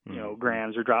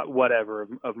 grams or drop whatever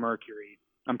of mercury.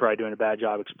 I'm probably doing a bad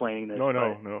job explaining this. No,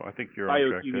 I think you're on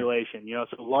track. Bioaccumulation,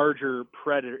 so larger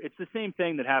predator. It's the same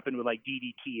thing that happened with like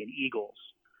DDT and eagles,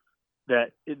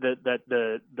 that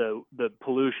the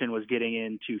pollution was getting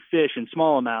into fish in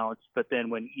small amounts, but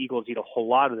then when eagles eat a whole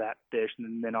lot of that fish,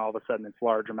 and then all of a sudden it's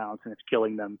large amounts and it's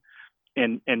killing them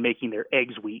and making their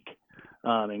eggs weak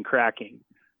and cracking.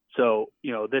 So,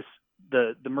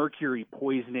 the mercury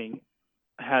poisoning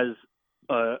has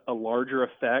a larger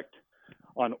effect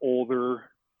on older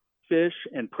fish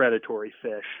and predatory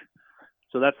fish.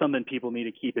 So that's something people need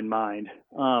to keep in mind.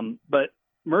 But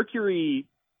mercury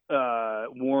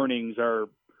warnings are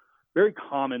very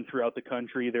common throughout the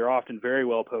country. They're often very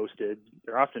well posted.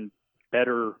 They're often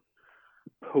better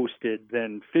posted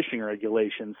than fishing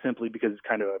regulations, simply because it's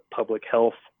kind of a public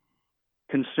health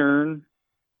concern.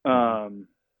 I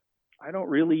don't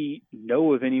really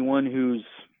know of anyone who's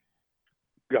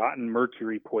gotten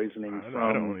mercury poisoning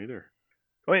I don't either.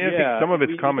 Well, I think some of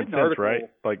it's common sense, right?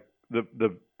 Like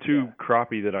the two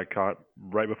crappie that I caught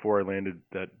right before I landed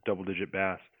that double-digit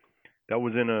bass. That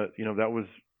was that was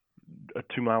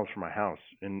 2 miles from my house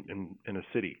in a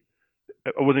city.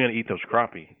 I wasn't going to eat those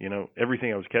crappie.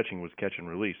 Everything I was catching was catch and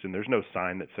release, and there's no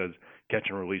sign that says catch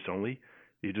and release only.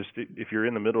 You just, if you're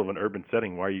in the middle of an urban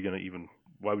setting, why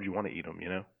would you want to eat them?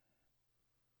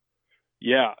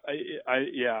 Yeah,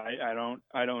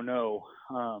 I don't know.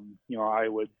 I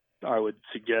would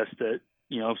suggest that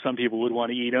some people would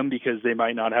want to eat them because they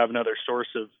might not have another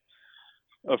source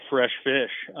of fresh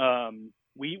fish.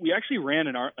 We actually ran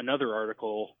another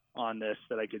article on this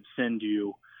that I could send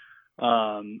you.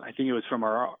 I think it was from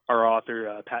our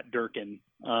author Pat Durkin,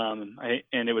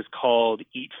 and it was called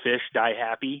 "Eat Fish, Die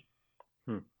Happy."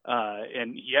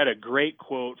 And he had a great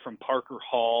quote from Parker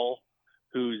Hall,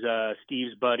 who's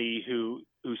Steve's buddy, who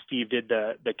Steve did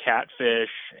the catfish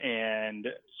and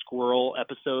squirrel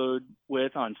episode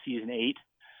with on season 8.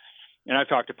 And I've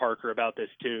talked to Parker about this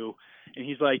too, and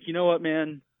he's like, you know what,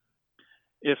 man,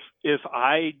 if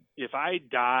I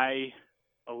die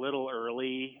a little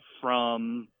early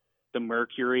from the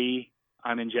mercury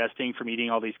I'm ingesting from eating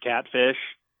all these catfish,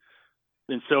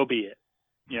 then so be it.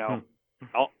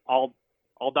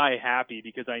 I'll die happy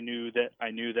because I knew that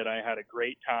I had a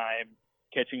great time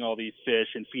catching all these fish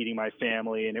and feeding my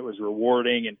family, and it was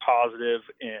rewarding and positive,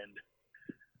 and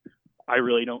I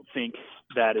really don't think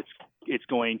that it's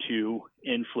going to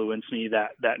influence me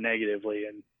that negatively.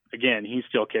 And again, he's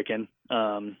still kicking.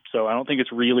 So I don't think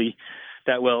it's really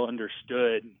that well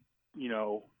understood,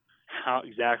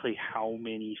 how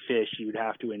many fish you would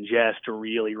have to ingest to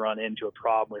really run into a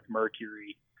problem with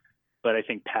mercury. But I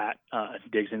think Pat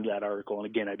digs into that article, and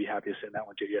again, I'd be happy to send that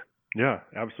one to you. Yeah,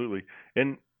 absolutely.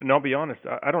 And I'll be honest,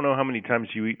 I don't know how many times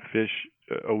you eat fish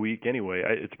a week anyway.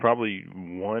 It's probably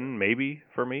one, maybe,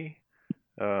 for me.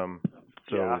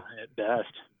 Yeah, at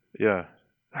best. Yeah,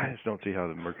 I just don't see how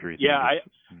the mercury.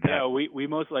 We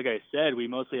most, like I said, we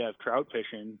mostly have trout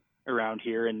fishing around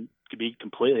here, and to be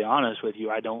completely honest with you,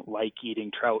 I don't like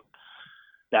eating trout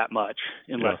that much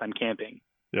unless I'm camping.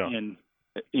 Yeah. And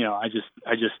I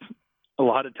just a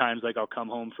lot of times, like, I'll come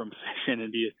home from fishing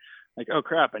and be like, oh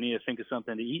crap, I need to think of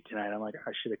something to eat tonight. I'm like,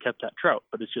 I should have kept that trout,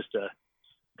 but it's just a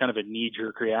kind of a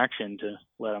knee-jerk reaction to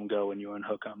let them go when you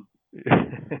unhook them.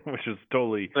 Which is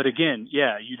totally. But again,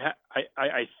 yeah,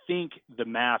 I think the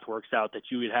math works out that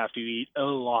you would have to eat a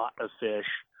lot of fish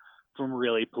from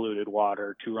really polluted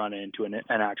water to run into an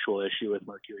actual issue with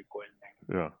mercury poisoning.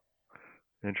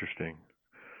 Yeah, interesting.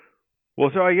 Well,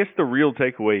 so I guess the real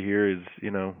takeaway here is,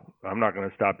 I'm not going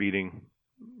to stop eating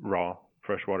raw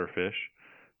freshwater fish.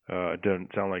 It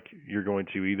doesn't sound like you're going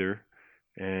to either,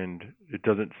 and it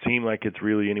doesn't seem like it's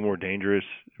really any more dangerous,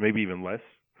 maybe even less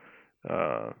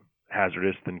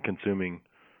hazardous than consuming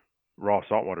raw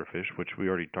saltwater fish, which we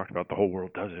already talked about. The whole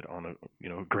world does it on a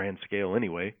grand scale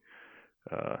anyway.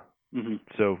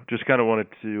 So just kind of wanted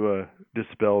to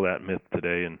dispel that myth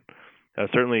today, and I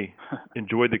certainly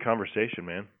enjoyed the conversation,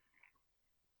 man.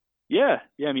 Yeah,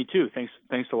 me too.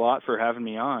 Thanks a lot for having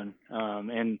me on.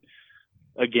 And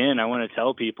again, I want to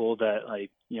tell people that,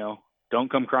 don't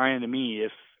come crying to me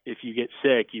if you get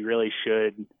sick. You really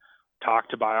should talk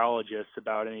to biologists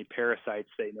about any parasites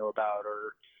they know about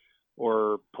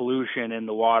or pollution in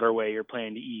the waterway you're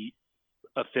planning to eat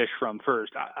a fish from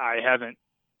first. I haven't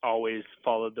always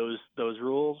followed those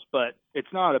rules, but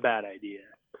it's not a bad idea.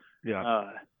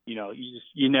 Yeah.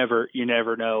 You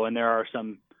never know, and there are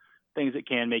some things that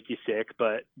can make you sick,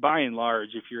 but by and large,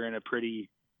 if you're in a pretty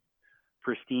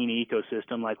pristine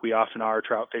ecosystem like we often are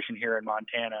trout fishing here in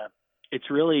Montana, it's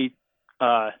really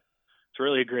a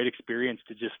great experience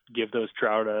to just give those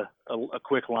trout a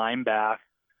quick lime bath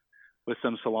with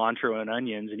some cilantro and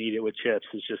onions and eat it with chips.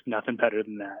 It's just nothing better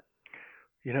than that.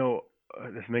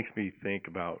 This makes me think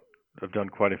about, I've done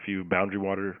quite a few boundary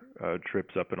water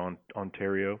trips up in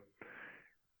Ontario,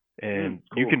 and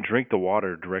cool. You can drink the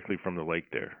water directly from the lake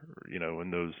there,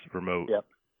 in those remote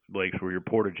lakes where you're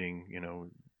portaging,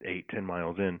 8-10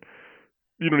 miles in.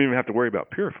 You don't even have to worry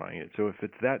about purifying it. So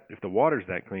if the water's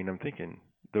that clean, I'm thinking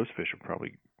those fish are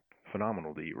probably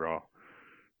phenomenal to eat raw.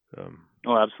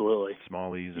 Oh, absolutely.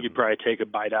 Smallies. You could probably take a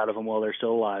bite out of them while they're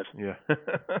still alive. Yeah.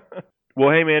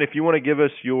 Well, hey man, if you want to give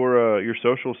us your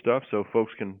social stuff so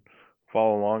folks can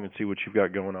follow along and see what you've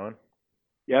got going on.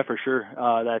 Yeah, for sure.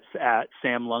 That's at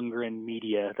Sam Lungren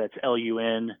Media. That's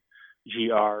Lungren.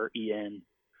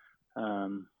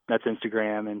 That's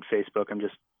Instagram and Facebook. I'm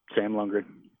just Sam Lungren.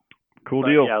 Cool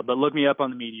deal. Yeah, but look me up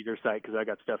on the MeatEater site because I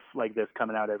got stuff like this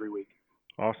coming out every week.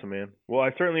 Awesome, man. Well,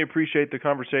 I certainly appreciate the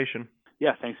conversation.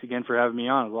 Yeah, thanks again for having me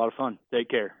on. It was a lot of fun. Take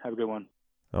care. Have a good one.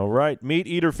 All right.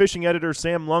 MeatEater fishing editor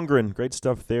Sam Lungren. Great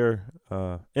stuff there.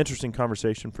 Interesting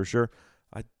conversation for sure.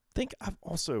 I think I've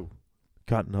also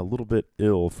gotten a little bit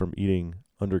ill from eating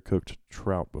undercooked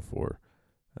trout before.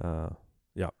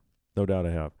 Yeah, no doubt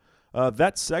I have.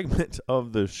 That segment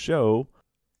of the show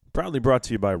proudly brought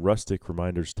to you by Rustic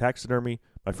Reminders Taxidermy.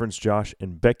 My friends Josh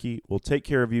and Becky will take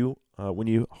care of you when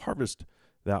you harvest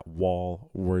that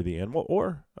wall-worthy animal,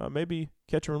 or maybe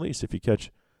catch and release if you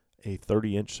catch a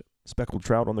 30-inch speckled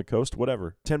trout on the coast,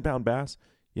 whatever, 10-pound bass,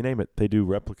 you name it. They do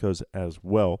replicas as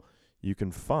well. You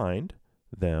can find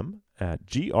them at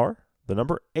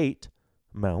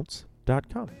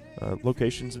gr8mounts.com.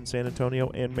 Locations in San Antonio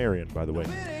and Marion, by the way.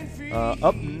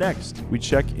 Up next, we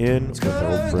check in with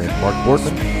our old friend Mark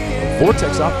Boardman of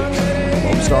Vortex Optics,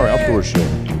 Lone Star Outdoor Show.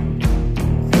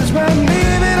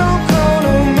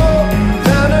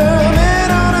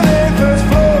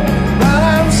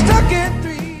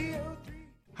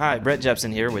 Hi, Brett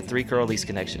Jepson here with 3 Curl Lease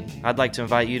Connection. I'd like to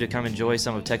invite you to come enjoy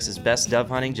some of Texas' best dove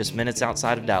hunting just minutes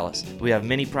outside of Dallas. We have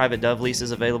many private dove leases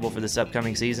available for this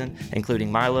upcoming season,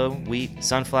 including milo, wheat,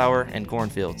 sunflower, and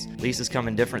cornfields. Leases come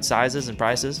in different sizes and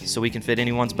prices, so we can fit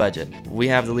anyone's budget. We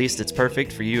have the lease that's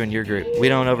perfect for you and your group. We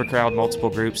don't overcrowd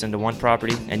multiple groups into one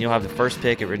property, and you'll have the first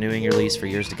pick at renewing your lease for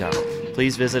years to come.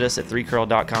 Please visit us at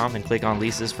 3curl.com and click on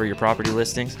leases for your property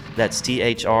listings. That's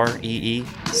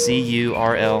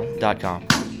THREECURL.com.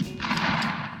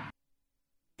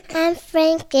 I'm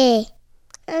Frankie.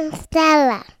 I'm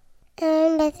Stella.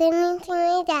 I'm listening to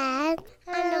my dad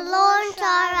on the Lone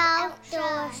Star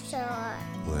Outdoor Show.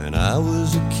 When I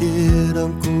was a kid,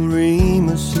 Uncle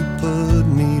Remus, he put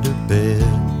me to bed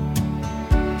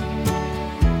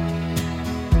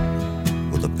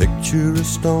with a picture of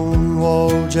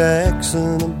Stonewall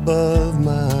Jackson above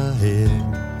my head.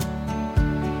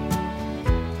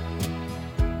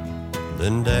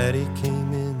 Then Daddy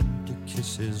came in to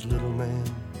kiss his little man.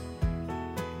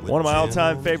 One of my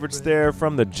all-time favorites there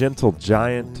from the gentle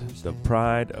giant, the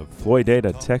pride of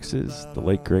Floydada, Texas, the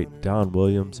late, great Don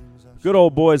Williams. Good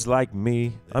old boys like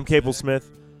me. I'm Cable Smith.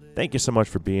 Thank you so much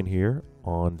for being here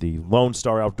on the Lone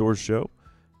Star Outdoors Show,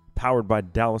 powered by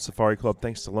Dallas Safari Club.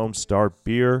 Thanks to Lone Star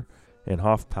Beer and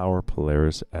Hoff Power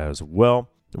Polaris as well.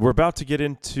 We're about to get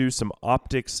into some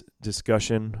optics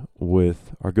discussion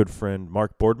with our good friend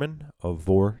Mark Boardman of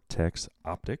Vortex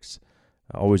Optics.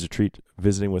 Always a treat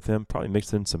visiting with him. Probably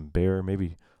mixed in some bear, maybe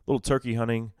a little turkey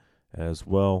hunting as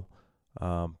well.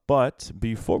 But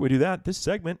before we do that, this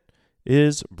segment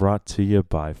is brought to you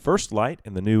by First Light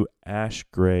and the new ash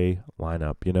gray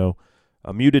lineup. You know,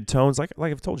 muted tones, like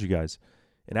I've told you guys.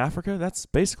 In Africa, that's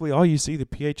basically all you see the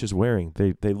PH is wearing.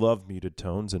 They love muted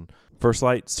tones, and First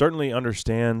Light certainly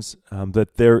understands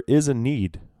that there is a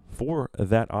need for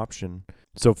that option.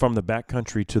 So from the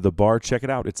backcountry to the bar, check it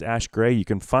out. It's ash gray. You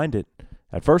can find it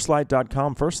at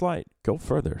firstlight.com. First Light, go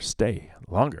further, stay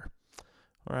longer.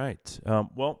 All right.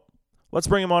 Well, let's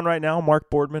bring him on right now. Mark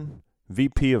Boardman,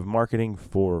 VP of Marketing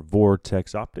for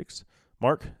Vortex Optics.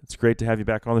 Mark, it's great to have you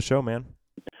back on the show, man.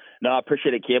 No, I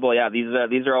appreciate it, Cable. Yeah,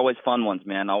 these are always fun ones,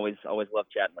 man. Always love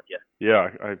chatting with you. Yeah,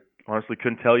 I honestly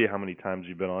couldn't tell you how many times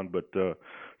you've been on, but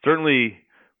certainly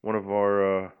one of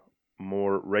our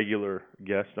more regular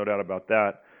guests, no doubt about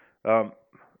that.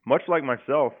 Much like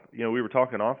myself, you know, we were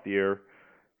talking off the air.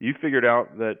 You figured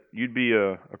out that you'd be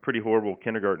a pretty horrible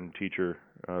kindergarten teacher.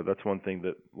 That's one thing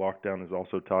that lockdown has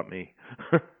also taught me.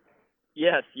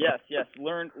 Yes.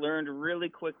 Learned really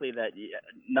quickly that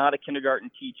not a kindergarten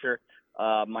teacher.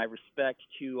 My respect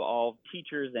to all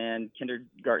teachers and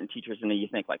kindergarten teachers, and then you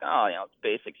think like, oh, you know, it's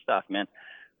basic stuff, man.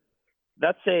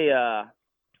 That's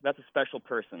a special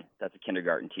person. That's a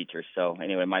kindergarten teacher. So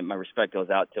anyway, my respect goes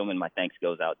out to him, and my thanks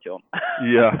goes out to him.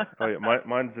 Yeah.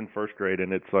 Mine's in first grade,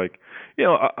 and it's like, you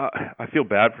know, I feel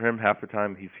bad for him. Half the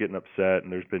time he's getting upset,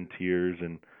 and there's been tears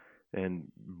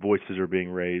and voices are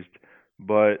being raised.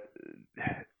 But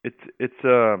it's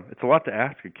a lot to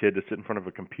ask a kid to sit in front of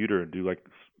a computer and do like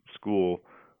school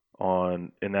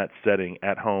in that setting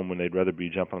at home when they'd rather be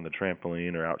jumping on the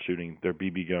trampoline or out shooting their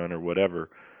BB gun or whatever.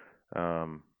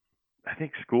 I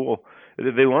think school,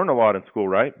 they learn a lot in school,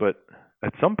 right? But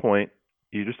at some point,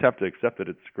 you just have to accept that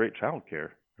it's great childcare.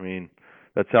 I mean,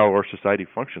 that's how our society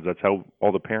functions. That's how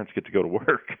all the parents get to go to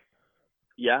work.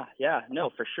 Yeah,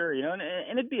 no, for sure. You know,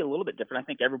 and it'd be a little bit different. I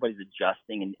think everybody's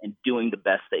adjusting and doing the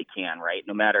best they can, right?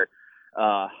 No matter,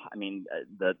 the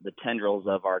tendrils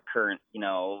of our current, you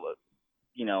know,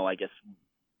 I guess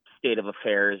state of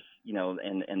affairs, you know,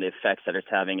 and the effects that it's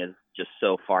having is just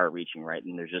so far-reaching, right?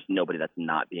 And there's just nobody that's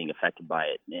not being affected by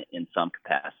it in some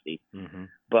capacity. Mm-hmm.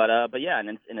 But yeah,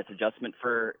 and it's adjustment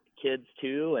for kids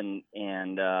too, and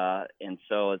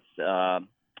so it's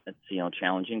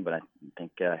challenging, but I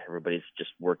think everybody's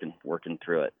just working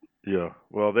through it. Yeah.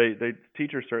 Well, they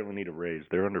teachers certainly need a raise.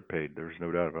 They're underpaid. There's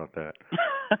no doubt about that.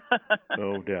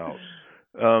 No doubt.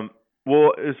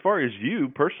 Well, as far as you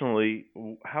personally,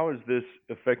 how has this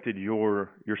affected your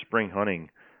spring hunting?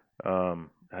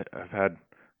 I've had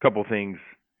a couple things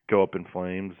go up in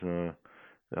flames,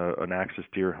 an axis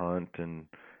deer hunt, and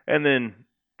then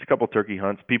a couple turkey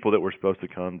hunts. People that were supposed to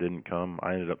come didn't come.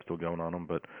 I ended up still going on them,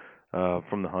 but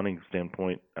from the hunting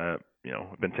standpoint, I've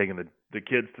been taking the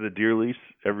kids to the deer lease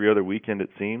every other weekend, it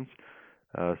seems.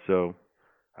 So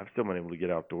I've still been able to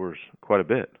get outdoors quite a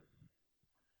bit.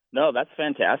 No, that's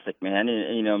fantastic, man.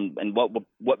 And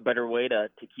what better way to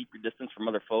keep your distance from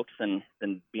other folks than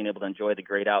being able to enjoy the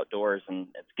great outdoors? And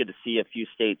it's good to see a few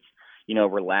states,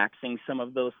 relaxing some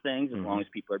of those things as long as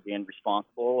people are being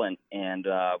responsible and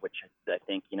which I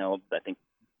think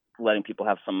letting people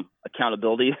have some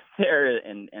accountability there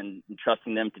and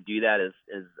trusting them to do that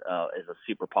is a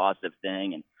super positive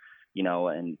thing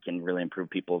and can really improve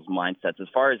people's mindsets. As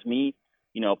far as me,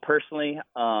 personally,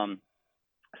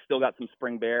 still got some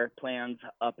spring bear plans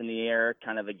up in the air,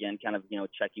 kind of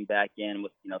checking back in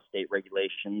with, state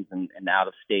regulations and out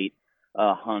of state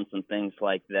hunts and things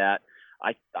like that.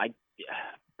 I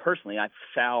personally, I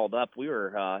fouled up. We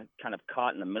were kind of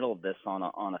caught in the middle of this on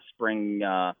a spring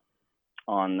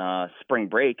spring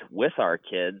break with our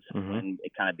kids, and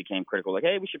it kind of became critical. Like,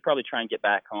 hey, we should probably try and get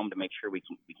back home to make sure we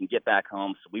can get back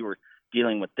home. So we were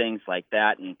dealing with things like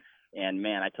that, and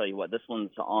man, I tell you what, this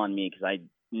one's on me because I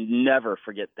never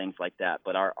forget things like that.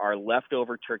 But our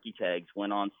leftover turkey tags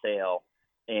went on sale,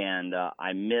 and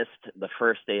I missed the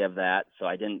first day of that, so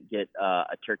I didn't get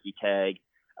a turkey tag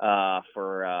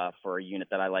for a unit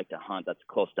that I like to hunt that's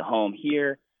close to home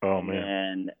here. Oh man!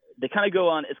 And they kind of go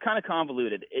on. It's kind of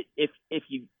convoluted. If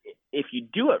you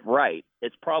do it right,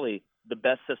 it's probably the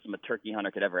best system a turkey hunter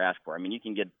could ever ask for. I mean, you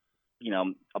can get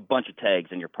a bunch of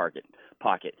tags in your pocket.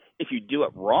 If you do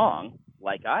it wrong,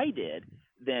 like I did,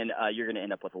 then you're going to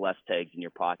end up with less tags in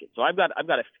your pocket. So I've got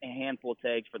a handful of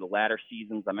tags for the latter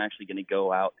seasons. I'm actually going to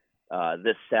go out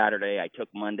this Saturday. I took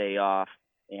Monday off,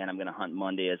 and I'm going to hunt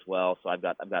Monday as well. So I've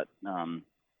got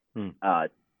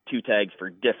 2 tags for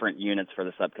different units for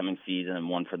this upcoming season and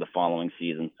 1 for the following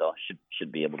season. So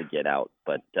should be able to get out.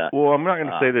 But well, I'm not going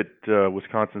to say that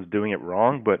Wisconsin's doing it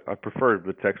wrong, but I prefer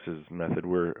the Texas method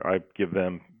where I give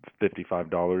them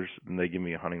 $55 and they give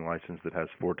me a hunting license that has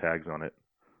 4 tags on it.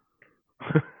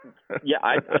 Yeah,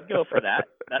 I'd go for that.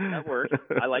 That works.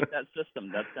 I like that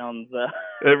system. That sounds.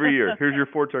 Every year, here's your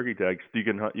 4 turkey tags. You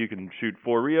can shoot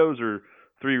 4 Rios or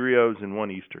 3 Rios and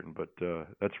 1 Eastern, but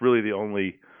that's really the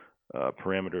only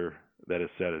parameter that is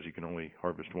set, is you can only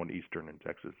harvest 1 Eastern in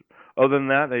Texas. Other than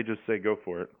that, they just say go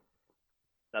for it.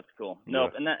 That's cool. No,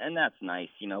 yeah. and that's nice.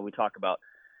 We talk about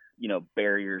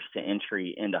barriers to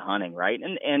entry into hunting, right?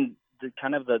 And the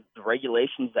kind of the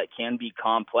regulations that can be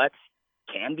complex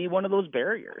can be one of those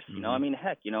barriers. I mean,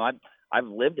 heck, I've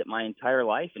lived it my entire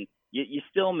life, and you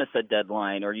still miss a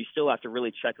deadline, or you still have to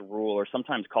really check a rule, or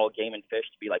sometimes call Game and Fish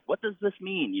to be like, what does this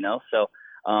mean? So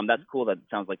that's cool that it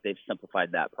sounds like they've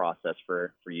simplified that process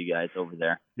for you guys over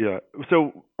there. Yeah.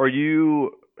 So are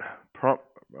you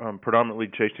predominantly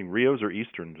chasing Rios or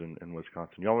Easterns in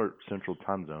Wisconsin? Y'all are Central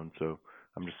Time Zone, so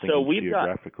I'm just thinking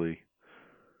geographically.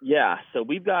 So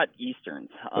we've got Easterns.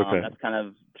 Okay. That's kind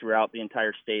of throughout the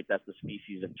entire state. That's the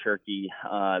species of turkey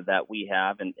that we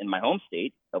have. And in my home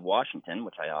state of Washington,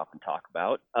 which I often talk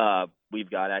about, we've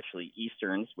got actually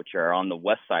Easterns, which are on the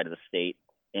west side of the state.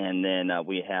 And then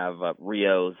we have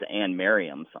Rios and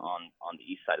Merriams on the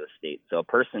east side of the state. So a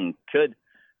person could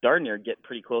darn near get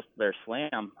pretty close to their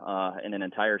slam in an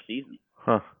entire season.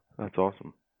 Huh. That's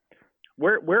awesome.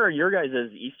 Where are your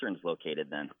guys' Easterns located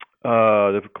then?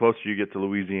 The closer you get to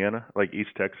Louisiana, like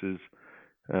East Texas,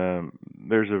 I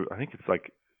think it's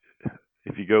like,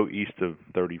 if you go east of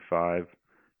 35,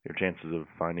 your chances of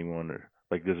finding one, or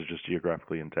like, this is just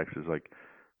geographically in Texas, like,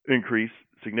 increase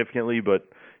significantly. But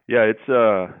yeah, it's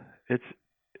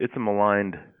a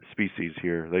maligned species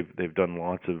here. They've done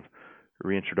lots of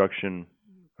reintroduction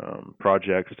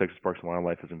projects. Texas Parks and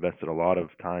Wildlife has invested a lot of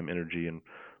time, energy, and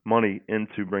money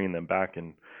into bringing them back,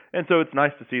 and so it's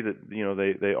nice to see that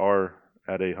they are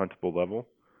at a huntable level.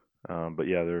 But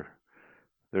yeah,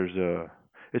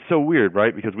 it's so weird,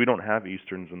 right? Because we don't have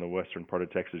Easterns in the western part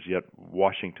of Texas, yet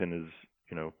Washington is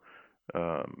in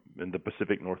the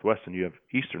Pacific Northwest, and you have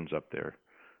Easterns up there.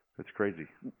 It's crazy.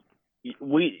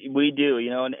 We do,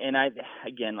 and I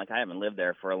haven't lived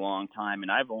there for a long time,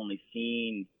 and I've only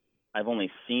seen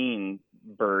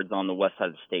birds on the west side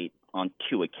of the state on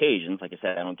 2 occasions. Like I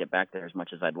said, I don't get back there as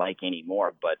much as I'd like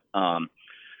anymore, but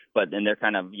but then they're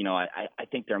kind of, I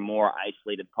think they're more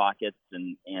isolated pockets,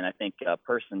 and I think a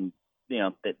person, they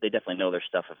definitely know their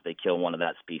stuff if they kill one of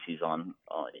that species on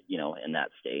in that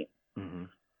state. Mm-hmm.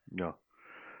 Yeah.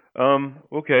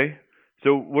 Okay.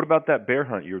 So what about that bear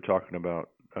hunt you were talking about?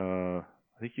 I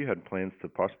think you had plans to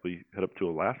possibly head up to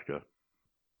Alaska.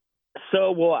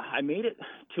 So, well, I made it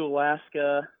to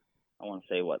Alaska, I want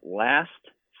to say last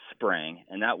spring,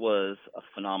 and that was a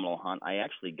phenomenal hunt. I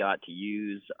actually got to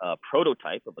use a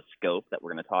prototype of a scope that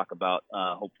we're going to talk about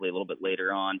hopefully a little bit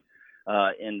later on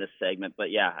in this segment.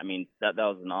 But yeah, I mean, that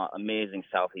was an amazing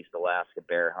Southeast Alaska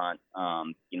bear hunt.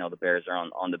 The bears are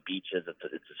on the beaches.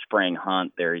 It's a spring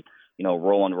hunt. They're,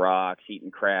 rolling rocks, eating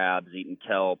crabs, eating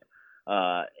kelp,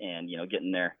 and,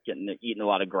 eating a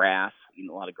lot of grass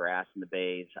in the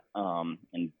bays,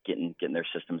 and getting their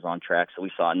systems on track. So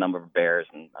we saw a number of bears,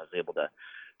 and I was able to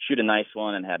shoot a nice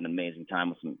one and had an amazing time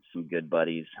with some good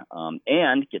buddies,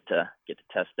 and get to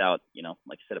test out,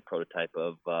 like I said, a prototype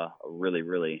of a really,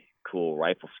 really cool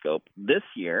rifle scope. This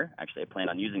year, actually, I plan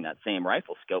on using that same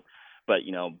rifle scope, but,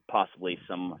 possibly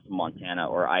some Montana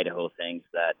or Idaho things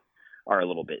that are a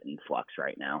little bit in flux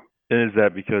right now. And is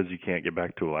that because you can't get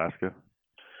back to Alaska?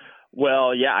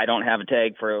 Well, yeah, I don't have a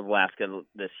tag for Alaska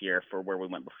this year for where we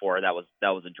went before. That was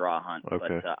a draw hunt,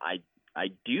 okay. But I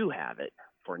do have it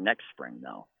for next spring,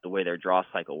 though. The way their draw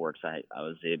cycle works, I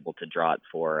was able to draw it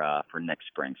for next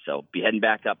spring. So be heading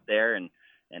back up there and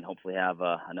hopefully have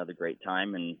another great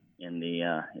time in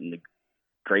the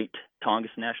Great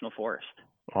Tongass National Forest.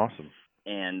 Awesome.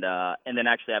 And then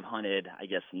actually I've hunted, I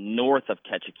guess, north of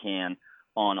Ketchikan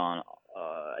on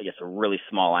I guess a really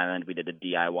small island. We did a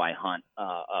DIY hunt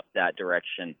up that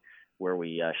direction where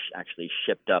we actually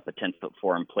shipped up a 10-foot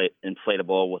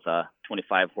inflatable with a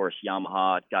 25-horse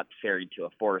Yamaha. Got ferried to a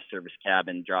Forest Service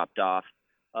cabin, dropped off.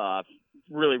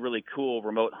 Really, really cool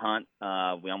remote hunt.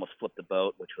 We almost flipped the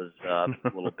boat, which was a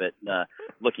little bit.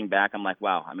 Looking back, I'm like,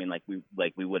 wow. I mean, we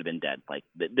would have been dead. Like,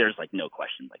 there's no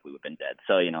question, we would have been dead.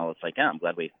 So it's like, yeah, I'm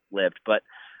glad we lived. But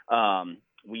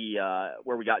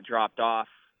where we got dropped off,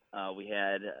 we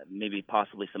had maybe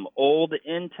possibly some old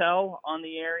intel on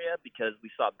the area because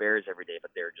we saw bears every day,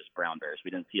 but they were just brown bears.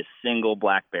 We didn't see a single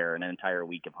black bear in an entire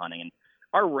week of hunting, and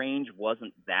our range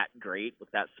wasn't that great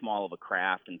with that small of a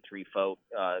craft and 3 folk,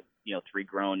 3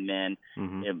 grown men.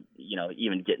 Mm-hmm.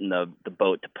 Even getting the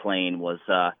boat to plane was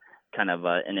kind of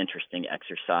an interesting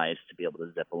exercise to be able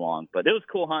to zip along. But it was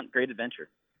a cool hunt, great adventure.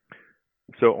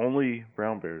 So only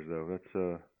brown bears, though.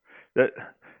 That's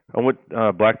I went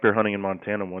black bear hunting in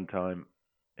Montana one time,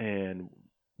 and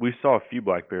we saw a few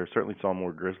black bears. Certainly saw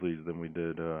more grizzlies than we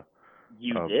did.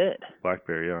 You did? Black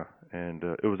bear, yeah. And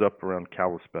it was up around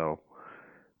Kalispell.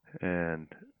 And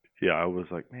yeah, I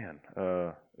was like, man,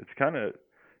 it's kind of,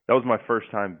 that was my first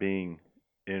time being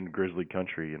in grizzly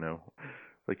country,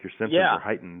 like your senses are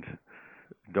heightened.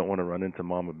 Don't want to run into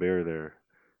mama bear there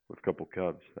with a couple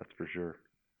cubs, that's for sure.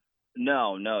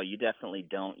 No, you definitely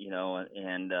don't,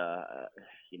 and,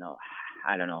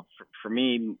 I don't know. For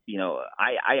me,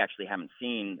 I actually haven't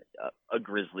seen a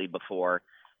grizzly before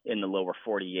in the lower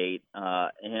 48.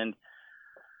 And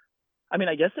I mean,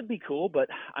 I guess it'd be cool, but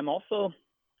I'm also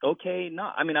okay.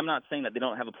 I'm not saying that they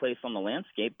don't have a place on the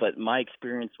landscape, but my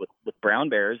experience with brown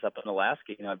bears up in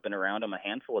Alaska, I've been around them a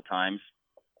handful of times,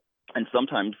 and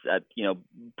sometimes at,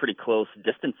 pretty close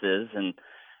distances, and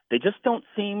they just don't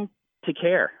seem to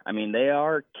care. I mean, they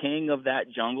are king of that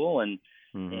jungle, and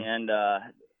I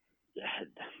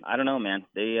don't know, man.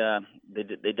 They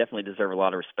definitely deserve a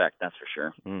lot of respect. That's for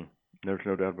sure. There's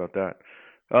no doubt about that.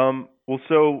 Well,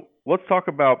 so let's talk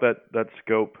about that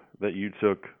scope that you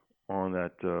took on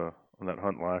that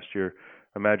hunt last year.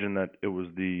 I imagine that it was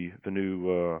the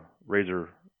new Razor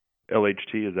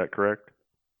LHT. Is that correct?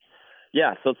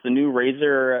 Yeah, so it's the new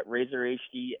Razor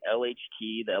HD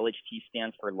LHT. The LHT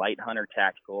stands for Light Hunter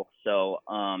Tactical. So,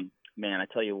 man, I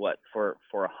tell you what, for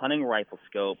a hunting rifle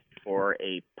scope, for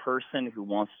a person who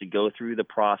wants to go through the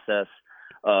process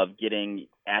of getting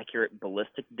accurate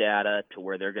ballistic data to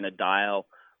where they're going to dial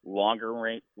longer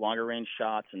range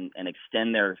shots and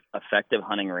extend their effective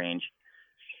hunting range,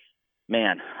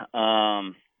 man,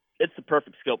 it's the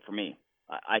perfect scope for me.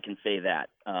 I can say that.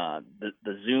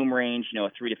 The zoom range, a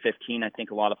 3 to 15, I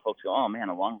think a lot of folks go, oh man,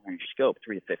 a long range scope,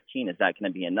 3 to 15, is that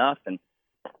going to be enough? And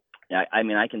I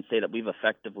mean, I can say that we've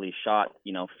effectively shot,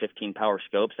 15 power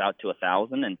scopes out to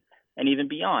 1,000 and even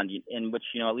beyond, in which,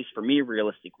 at least for me,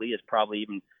 realistically, is probably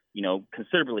even,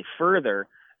 considerably further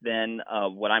than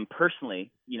what I'm personally,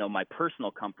 my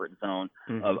personal comfort zone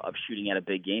of shooting at a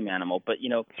big game animal. But,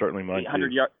 certainly mine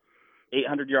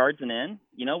 800 yards and in,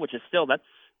 which is still,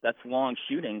 that's long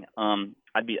shooting,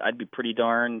 I'd be pretty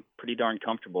darn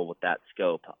comfortable with that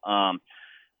scope.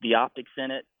 The optics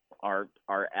in it are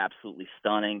absolutely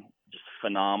stunning, just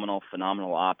phenomenal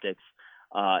optics.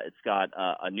 It's got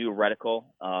a new reticle,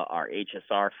 our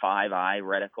HSR 5i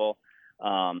reticle.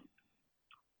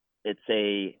 It's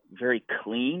a very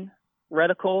clean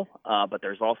reticle, but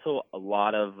there's also a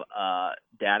lot of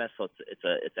data. So it's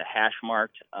a hash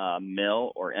marked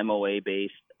MIL or MOA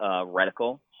based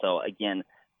reticle. So again,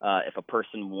 if a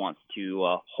person wants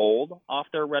to hold off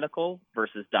their reticle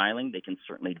versus dialing, they can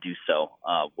certainly do so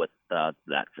with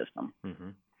that system. Mm-hmm.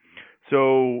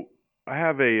 So I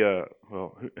have a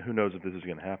well, who knows if this is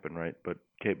going to happen, right? But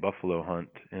Cape Buffalo hunt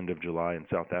end of July in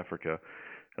South Africa.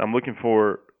 I'm looking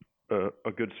for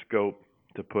a good scope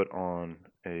to put on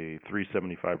a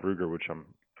 375 Ruger, which I'm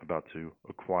about to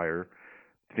acquire. Do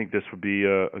you think this would be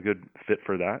a good fit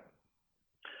for that?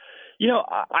 You know,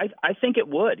 I think it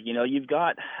would. You know, you've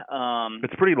got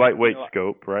it's a pretty lightweight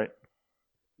scope, right?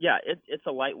 Yeah, it's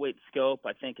a lightweight scope.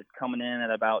 I think it's coming in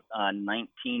at about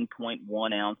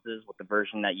 19.1 ounces with the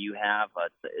version that you have.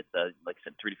 It's a, like I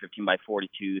said, 3 to 15 by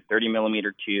 42, 30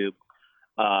 millimeter tube.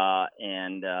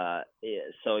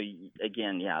 So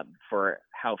again, yeah, for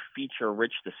how feature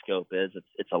rich the scope is,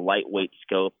 it's a lightweight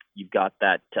scope. You've got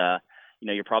that,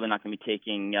 you're probably not going to be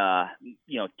taking,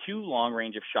 too long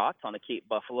range of shots on the Cape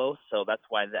Buffalo. So that's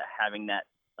why having that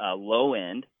low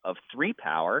end of 3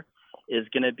 power is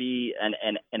going to be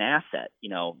an asset,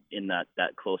 in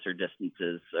that closer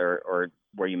distances or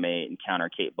where you may encounter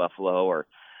Cape Buffalo or,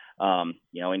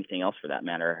 anything else for that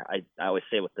matter. I always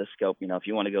say with this scope, if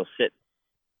you want to go sit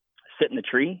in the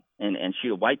tree and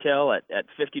shoot a whitetail at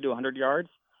 50 to 100 yards,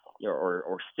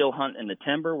 or still hunt in the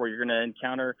timber where you're going to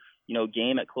encounter,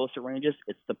 game at closer ranges,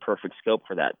 it's the perfect scope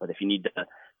for that. But if you need to,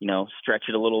 stretch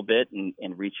it a little bit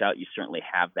and reach out, you certainly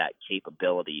have that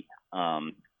capability.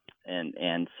 And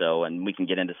we can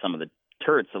get into some of the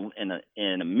turrets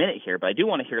in a minute here, but I do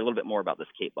want to hear a little bit more about this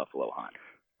Cape Buffalo hunt.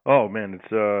 Oh man,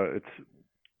 it's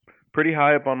pretty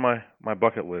high up on my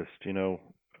bucket list.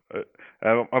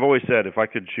 I've always said if I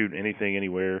could shoot anything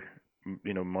anywhere,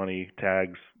 money,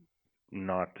 tags,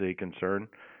 not a concern,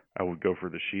 I would go for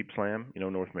the sheep slam,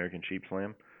 North American sheep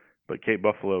slam. But Cape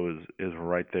Buffalo is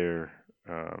right there,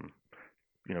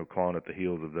 clawing at the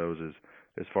heels of those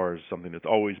as far as something that's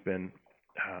always been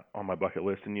on my bucket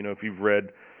list. And if you've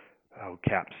read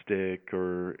Capstick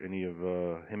or any of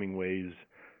Hemingway's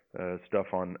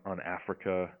stuff on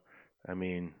Africa, I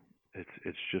mean,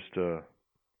 it's just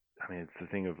it's the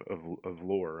thing of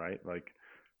lore, right? Like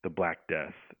the Black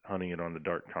Death, hunting it on the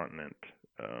Dark Continent.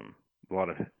 A lot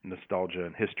of nostalgia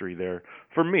and history there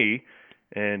for me,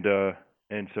 and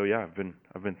so yeah, I've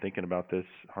been thinking about this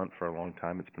hunt for a long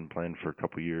time. It's been planned for a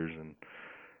couple of years, and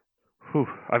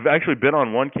I've actually been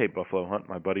on one Cape Buffalo hunt.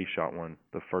 My buddy shot one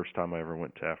the first time I ever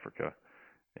went to Africa,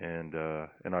 and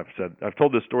I've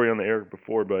told this story on the air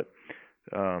before, but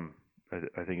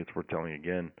I think it's worth telling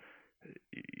again.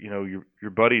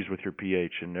 Your buddies with your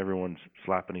PH, and everyone's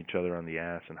slapping each other on the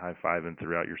ass and high-fiving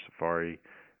throughout your safari,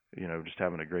 just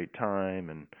having a great time,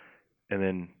 and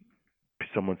then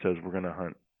someone says we're going to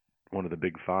hunt one of the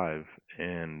big five,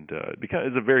 and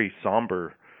it's a very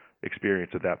somber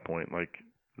experience at that point. Like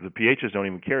the PHs don't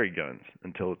even carry guns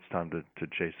until it's time to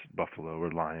chase buffalo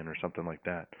or lion or something like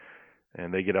that,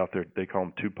 and they get out there. They call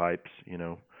them two pipes,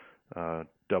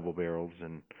 double barrels,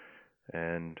 and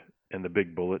the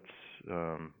big bullets,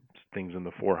 things in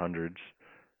the 400s,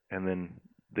 and then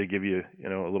they give you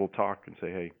a little talk and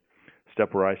say, hey,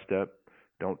 step where I step,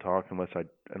 don't talk unless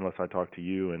I talk to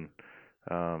you. And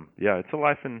it's a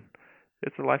life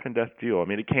and death deal. I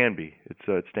mean, it can be.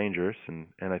 It's dangerous, and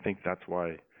I think that's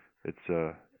why it's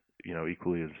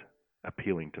equally as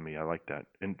appealing to me. I like that,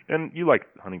 and you like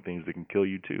hunting things that can kill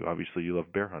you too. Obviously, you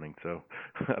love bear hunting, so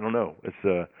I don't know. It's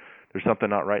there's something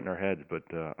not right in our heads, but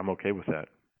I'm okay with that.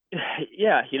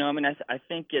 Yeah, I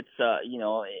think it's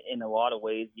in a lot of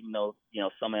ways, even though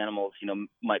some animals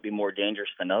might be more dangerous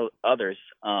than others,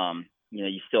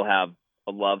 you still have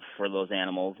a love for those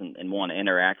animals and want to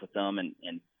interact with them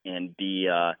and be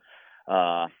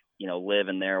live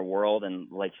in their world. And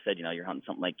like you said, you're hunting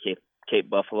something like Cape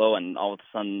Buffalo, and all of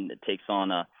a sudden it takes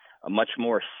on a much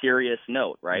more serious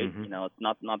note, right? Mm-hmm. It's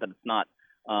not that it's not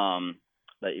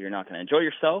that you're not going to enjoy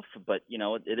yourself, but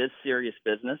it is serious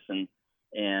business, and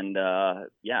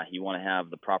you want to have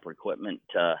the proper equipment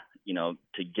to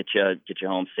get you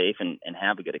home safe and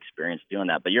have a good experience doing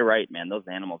that. But you're right, man. Those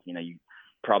animals, you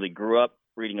probably grew up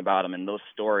reading about them and those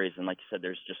stories. And like you said,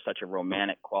 there's just such a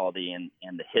romantic quality and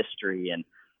the history and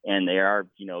they are,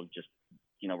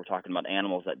 we're talking about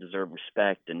animals that deserve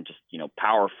respect and just,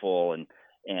 powerful and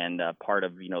part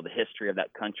of, the history of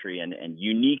that country and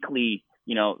uniquely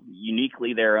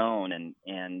their own.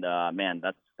 And man,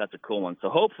 that's a cool one. So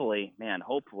hopefully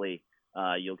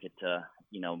you'll get to,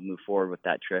 move forward with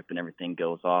that trip and everything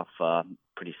goes off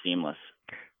pretty seamless.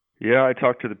 Yeah, I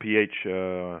talked to the PH.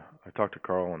 I talked to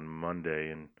Carl on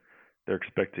Monday, and they're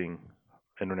expecting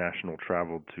international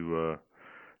travel to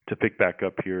pick back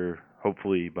up here,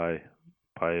 hopefully by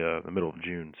the middle of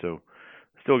June. So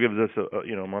still gives us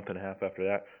a month and a half after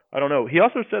that. I don't know. He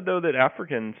also said though that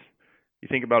Africans, you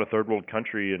think about a third world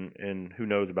country, and who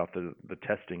knows about the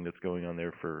testing that's going on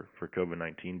there for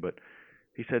COVID-19, but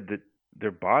he said that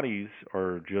their bodies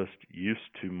are just used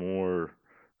to more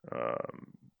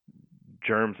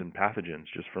germs and pathogens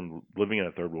just from living in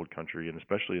a third world country, and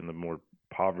especially in the more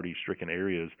poverty-stricken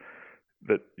areas,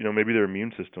 that maybe their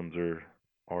immune systems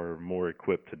are more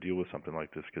equipped to deal with something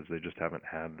like this because they just haven't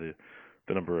had the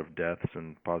number of deaths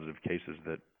and positive cases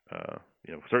that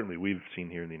certainly we've seen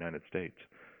here in the United States.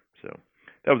 So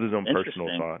that was his own personal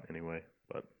thought anyway.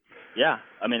 But yeah,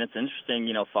 I mean, it's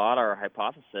interesting, thought or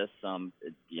hypothesis, and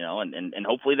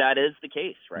hopefully that is the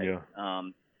case, right? Yeah.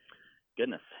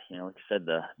 Goodness, like I said,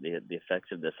 the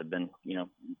effects of this have been,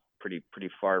 pretty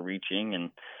far-reaching,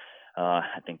 and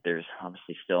I think there's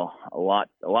obviously still a lot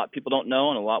people don't know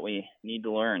and a lot we need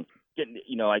to learn.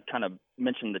 I kind of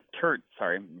mentioned the turret.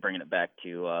 Sorry, I'm bringing it back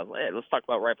to let's talk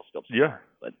about rifle scopes. Yeah,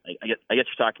 but I guess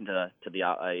you're talking to the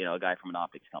a guy from an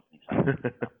optics company. So I don't know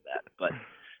about that,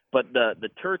 but the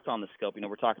turrets on the scope.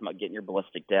 We're talking about getting your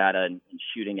ballistic data and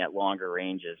shooting at longer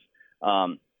ranges.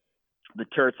 The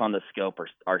turrets on the scope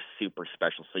are super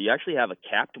special. So you actually have a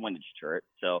capped windage turret.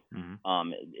 So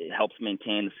it helps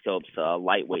maintain the scope's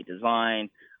lightweight design,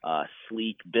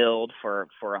 sleek build for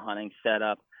a hunting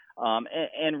setup.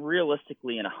 And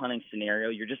realistically, in a hunting scenario,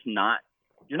 you're not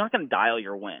going to dial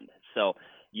your wind. So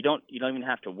you don't even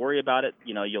have to worry about it.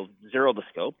 You'll zero the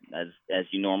scope as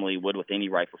you normally would with any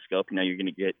rifle scope. You're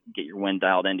going to get your wind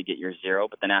dialed in to get your zero.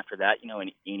 But then after that,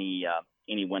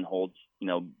 any wind holds,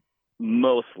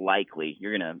 most likely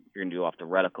you're gonna do off the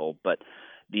reticle. But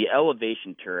the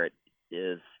elevation turret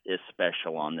is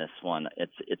special on this one.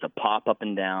 It's a pop up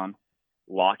and down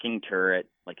locking turret.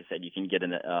 Like I said, you can get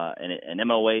an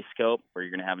MOA scope where you're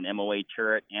going to have an MOA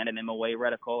turret and an MOA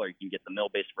reticle, or you can get the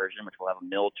mill-based version, which will have a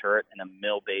mill turret and a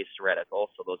mill-based reticle.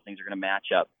 So those things are going to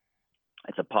match up.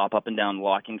 It's a pop up and down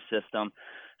locking system.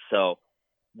 So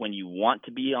when you want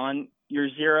to be on your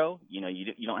zero, you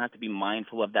don't have to be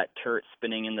mindful of that turret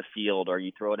spinning in the field, or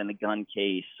you throw it in the gun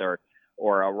case,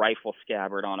 or a rifle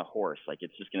scabbard on a horse. Like,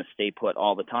 it's just going to stay put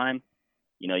all the time.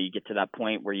 You get to that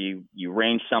point where you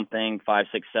range something 5,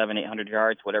 6, 7, 800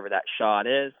 yards, whatever that shot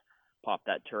is, pop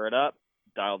that turret up,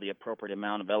 dial the appropriate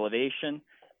amount of elevation,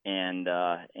 and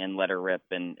let her rip,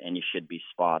 and you should be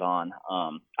spot on.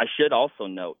 I should also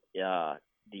note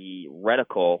the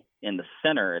reticle in the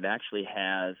center, it actually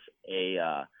has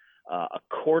a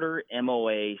quarter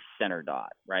MOA center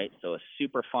dot, right? So a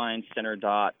super fine center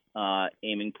dot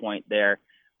aiming point there,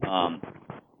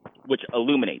 which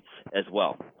illuminates as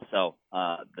well. So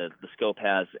the scope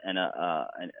has an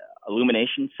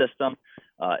illumination system.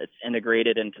 It's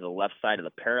integrated into the left side of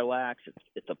the parallax.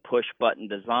 It's a push button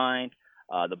design.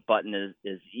 The button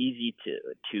is easy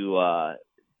to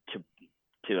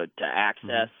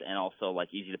access, and also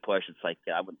like easy to push. It's like,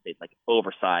 I wouldn't say it's like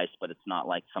oversized, but it's not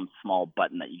like some small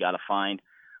button that you got to find.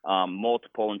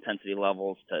 Multiple intensity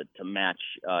levels to match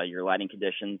your lighting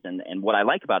conditions. And what I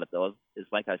like about it, though, is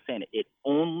like I was saying, it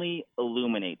only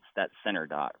illuminates that center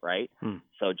dot, right?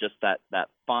 So just that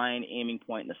fine aiming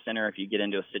point in the center. If you get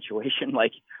into a situation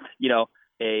like,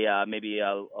 maybe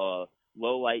a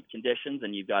low light conditions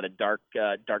and you've got a dark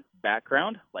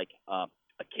background, like a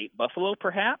Cape buffalo,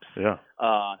 perhaps. Yeah.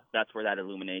 That's where that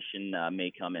illumination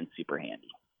may come in super handy.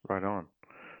 Right on.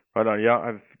 Yeah,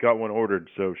 I've got one ordered,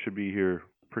 so should be here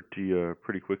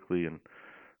pretty quickly, and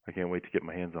I can't wait to get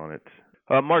my hands on it.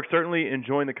 Mark, certainly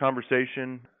enjoying the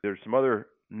conversation. There's some other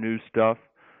new stuff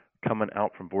coming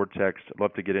out from Vortex. I'd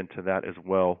love to get into that as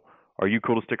well. Are you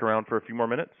cool to stick around for a few more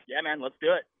minutes? Yeah, man, let's do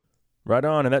it. Right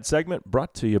on. And that segment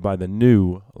brought to you by the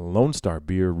new Lone Star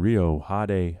Beer Rio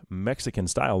Jade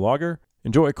Mexican-style lager.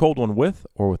 Enjoy a cold one with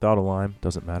or without a lime.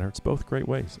 Doesn't matter. It's both great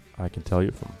ways. I can tell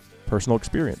you from personal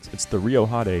experience. It's the Rio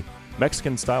Jade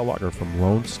Mexican-style lager from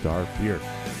Lone Star Beer.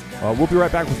 We'll be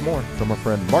right back with more from our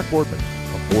friend Mark Boardman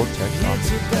of Vortex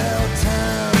Optics. It's about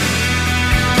time.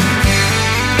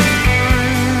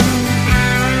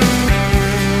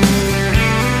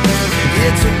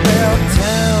 It's about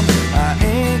time. I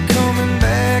ain't coming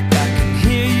back. I can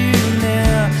hear you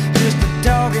now. Just a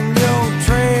dog in your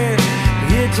trash.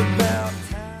 It's about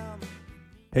time.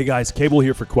 Hey, Hey guys, Cable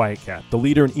here for Quiet Cat, the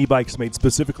leader in e-bikes made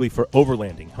specifically for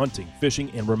overlanding, hunting,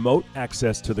 fishing, and remote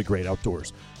access to the great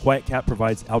outdoors. Quiet Cat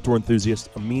provides outdoor enthusiasts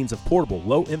a means of portable,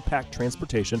 low-impact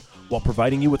transportation while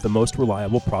providing you with the most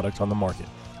reliable product on the market.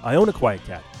 I own a Quiet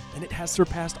Cat, and it has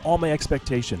surpassed all my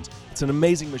expectations. It's an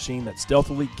amazing machine that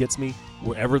stealthily gets me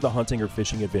wherever the hunting or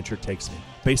fishing adventure takes me.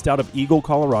 Based out of Eagle,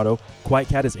 Colorado, Quiet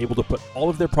Cat is able to put all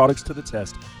of their products to the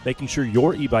test, making sure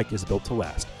your e-bike is built to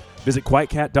last. Visit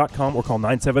quietcat.com or call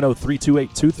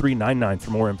 970-328-2399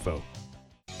 for more info.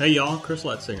 Hey y'all, Chris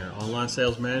Letzinger, online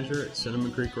sales manager at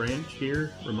Cinnamon Creek Ranch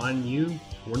here, reminding you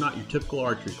we're not your typical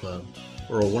archery club.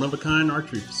 We're a one-of-a-kind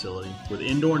archery facility with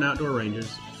indoor and outdoor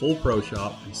ranges, full pro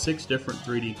shop, and 6 different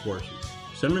 3D courses.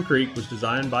 Cinnamon Creek was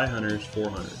designed by hunters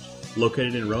for hunters.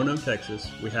 Located in Roanoke,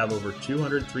 Texas, we have over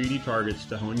 200 3D targets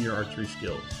to hone your archery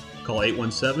skills. Call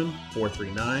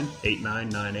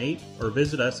 817-439-8998 or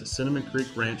visit us at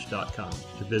cinnamoncreekranch.com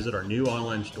to visit our new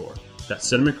online store. That's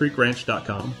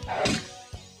cinnamoncreekranch.com.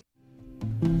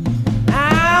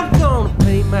 I'm gonna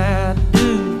pay my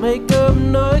dues, make up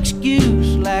no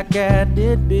excuse like I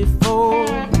did before.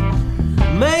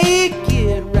 Make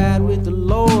it right with the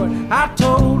Lord. I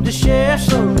told the sheriff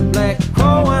so, Black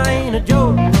Crow, I ain't a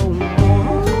joke no more.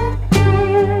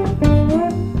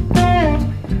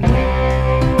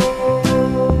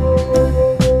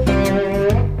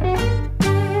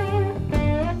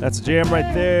 That's a jam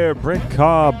right there. Brent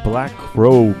Cobb, Black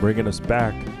Crow, bringing us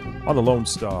back on the Lone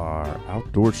Star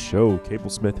Outdoor Show.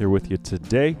 Cable Smith here with you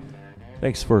today.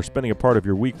 Thanks for spending a part of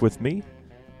your week with me.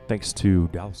 Thanks to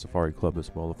Dallas Safari Club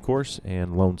as well, of course,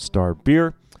 and Lone Star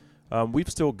Beer. We've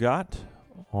still got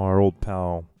our old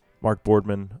pal Mark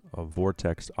Boardman of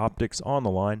Vortex Optics on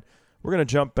the line. We're going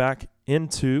to jump back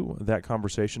into that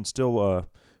conversation. Still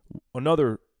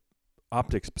another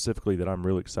optic specifically that I'm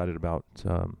really excited about,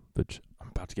 which I'm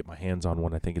about to get my hands on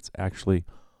one. I think it's actually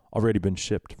already been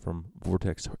shipped from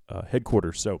Vortex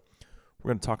headquarters. So we're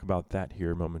going to talk about that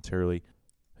here momentarily.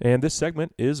 And this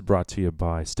segment is brought to you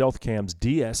by StealthCam's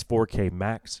DS 4K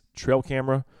Max trail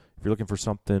camera. If you're looking for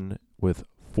something with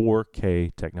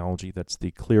 4K technology, that's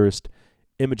the clearest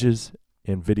images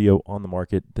and video on the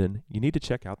market, then you need to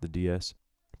check out the DS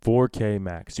 4K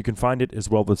Max. You can find it as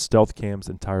well as StealthCam's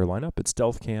entire lineup at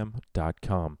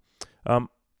stealthcam.com.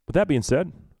 With that being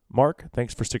said, Mark,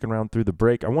 thanks for sticking around through the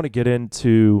break. I want to get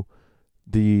into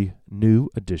the new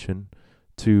addition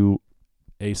to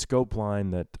a scope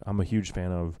line that I'm a huge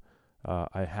fan of.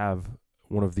 I have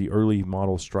one of the early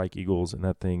model Strike Eagles, and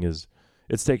that thing it's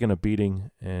taken a beating,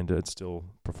 and it still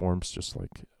performs just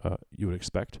like you would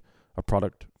expect a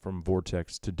product from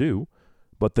Vortex to do.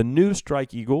 But the new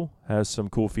Strike Eagle has some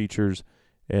cool features,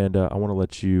 and I want to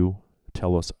let you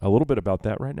tell us a little bit about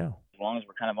that right now. As long as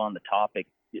we're kind of on the topic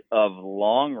of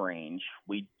long range,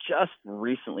 we just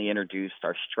recently introduced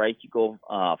our Strike Eagle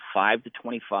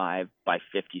 5-25 by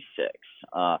 56.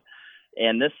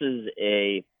 And this is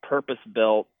a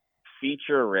purpose-built,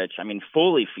 feature-rich,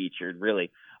 fully featured, really,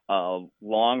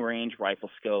 long-range rifle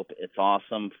scope. It's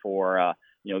awesome for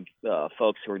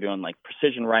folks who are doing like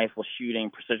precision rifle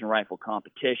shooting, precision rifle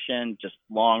competition, just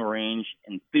long-range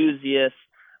enthusiasts.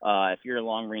 If you're a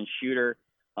long-range shooter,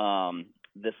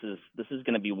 this is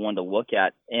going to be one to look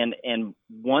at. And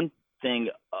one thing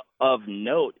of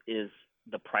note is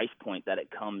the price point that it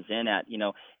comes in at.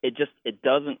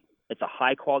 It's a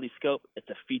high quality scope. It's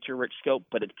a feature rich scope,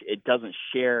 but it doesn't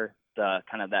share the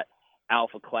kind of that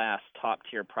alpha class top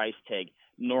tier price tag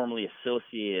normally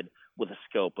associated with a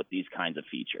scope with these kinds of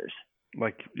features.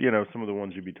 Like, some of the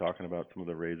ones you'd be talking about, some of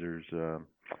the Razors,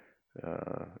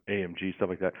 AMG, stuff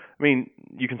like that.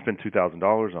 You can spend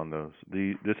 $2,000 on those.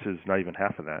 This is not even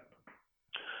half of that.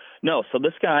 No, so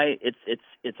this guy, it's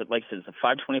like I said, it's a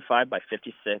 525 by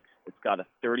 56. It's got a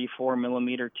 34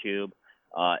 millimeter tube.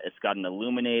 It's got an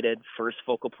illuminated first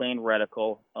focal plane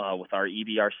reticle with our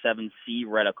EBR-7C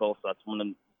reticle. So that's one of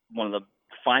the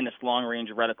finest long range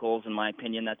reticles, in my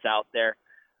opinion, that's out there.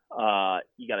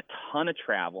 You got a ton of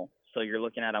travel. So you're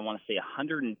looking at, I want to say,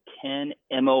 110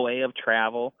 MOA of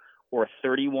travel or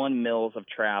 31 mils of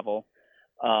travel.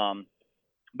 But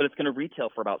it's going to retail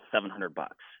for about $700,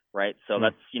 right? So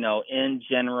that's, in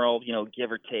general,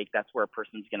 give or take, that's where a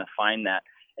person's going to find that.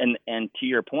 And to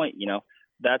your point,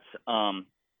 that's,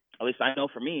 at least I know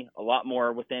for me, a lot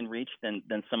more within reach than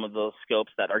some of those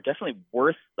scopes that are definitely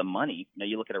worth the money.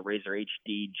 You look at a Razor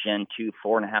HD Gen 2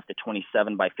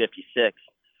 4.5-27 by 56,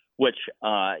 which,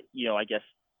 I guess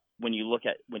when you look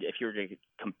at, if you were to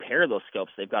compare those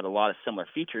scopes, they've got a lot of similar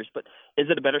features, but is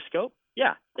it a better scope?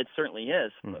 Yeah, it certainly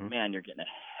is. Mm-hmm. But man, you're getting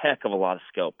a heck of a lot of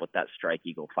scope with that Strike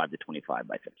Eagle 5-25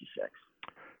 by 56.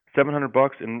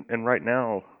 $700, and right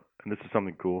now, and this is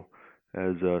something cool,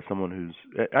 as someone who's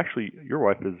actually, your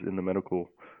wife is in the medical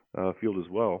field as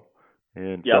well.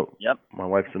 And so my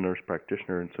wife's a nurse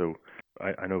practitioner, and so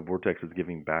I know Vortex is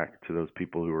giving back to those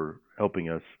people who are helping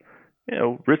us,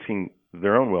 risking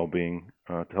their own well-being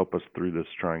to help us through this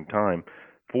trying time.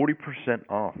 40%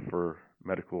 off for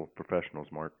medical professionals,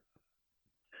 Mark.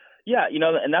 Yeah,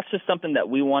 and that's just something that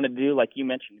we want to do. Like you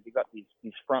mentioned, we've got these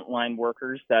frontline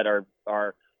workers that are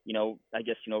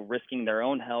risking their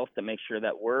own health to make sure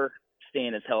that we're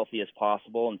staying as healthy as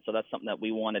possible. And so that's something that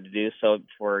we wanted to do. So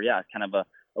for, kind of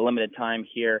a limited time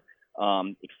here,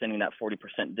 extending that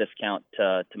 40% discount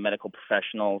to medical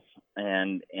professionals,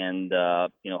 and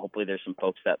hopefully there's some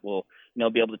folks that will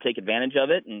be able to take advantage of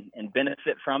it and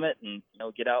benefit from it, and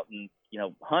get out and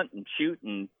hunt and shoot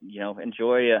and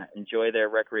enjoy their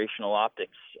recreational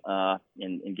optics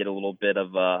and get a little bit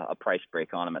of a price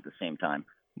break on them at the same time.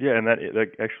 Yeah, and that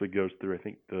actually goes through, I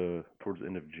think, towards the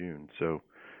end of June. So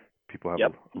people have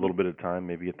a little bit of time,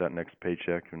 maybe get that next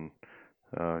paycheck and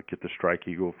get the Strike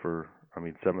Eagle for,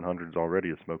 700 is already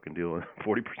a smoking deal, and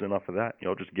 40% off of that,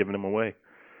 just giving them away.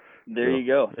 There you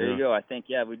go. You go. I think,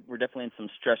 we're definitely in some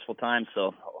stressful times,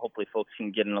 so hopefully folks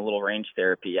can get in a little range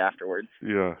therapy afterwards.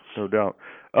 Yeah, no doubt.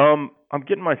 I'm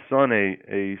getting my son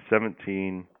a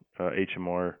 17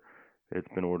 HMR. It's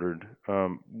been ordered.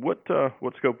 What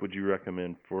scope would you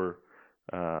recommend for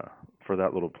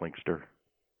that little plinkster?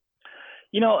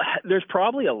 There's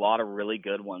probably a lot of really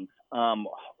good ones.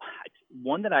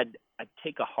 One that I'd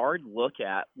take a hard look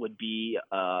at would be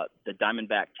the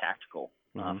Diamondback Tactical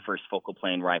first focal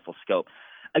plane rifle scope.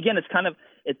 Again,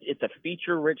 it's a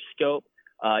feature-rich scope.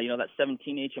 That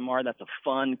 17 HMR, that's a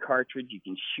fun cartridge. You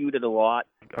can shoot it a lot.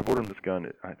 I've ordered this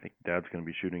gun. I think Dad's going to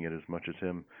be shooting it as much as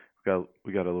him.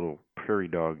 We got a little prairie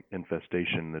dog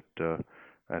infestation that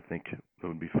I think it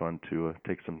would be fun to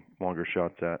take some longer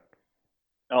shots at.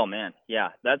 Oh man, yeah.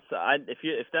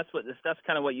 If that's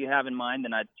kind of what you have in mind,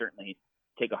 then I'd certainly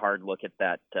take a hard look at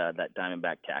that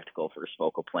Diamondback Tactical first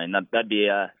focal plane. That'd be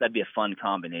a fun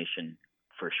combination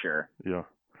for sure. Yeah,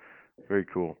 very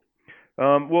cool.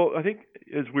 Well, I think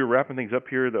as we're wrapping things up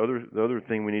here, the other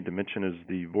thing we need to mention is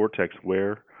the Vortex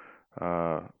wear.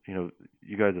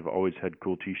 You guys have always had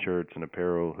cool T-shirts and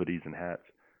apparel, hoodies and hats,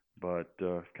 but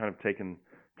kind of taken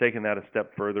that a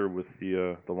step further with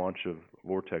the launch of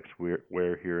Vortex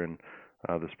wear here in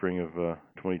the spring of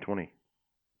 2020.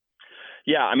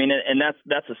 Yeah, and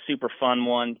that's a super fun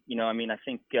one. I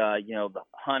think the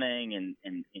hunting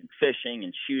and fishing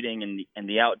and shooting and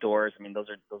the outdoors. Those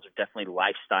are definitely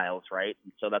lifestyles, right?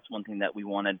 And so that's one thing that we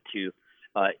wanted to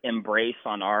embrace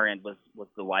on our end was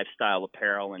the lifestyle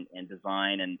apparel and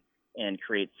design and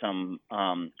create some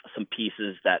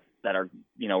pieces that are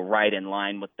right in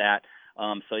line with that.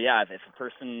 If a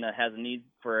person has a need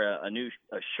for a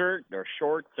shirt or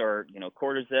shorts or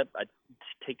quarter zip, I'd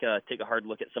take a hard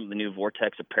look at some of the new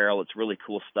Vortex apparel. It's really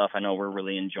cool stuff. I know we're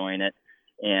really enjoying it,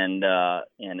 and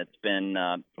it's been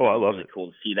I love really it. cool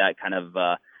to see that kind of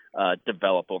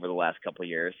develop over the last couple of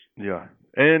years. Yeah,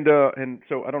 and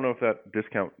so I don't know if that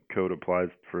discount code applies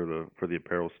for the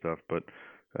apparel stuff, but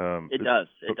it does.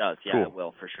 Yeah, cool. It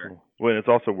will for sure. Cool. Well, and it's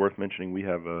also worth mentioning we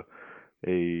have a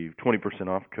 20%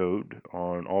 off code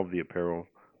on all of the apparel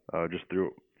just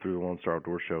through the Lone Star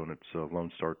Outdoor Show, and it's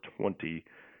Lone Star 20.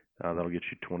 That'll get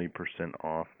you 20%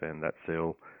 off, and that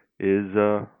sale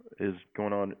is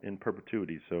going on in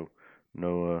perpetuity. So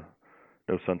no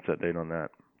sunset date on that.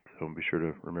 So be sure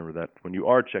to remember that when you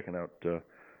are checking out the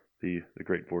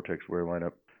great Vortex wear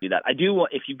lineup. Do that. I do.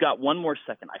 If you've got one more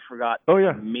second, I forgot. Oh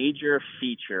yeah. A major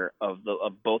feature of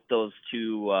both those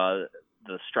two.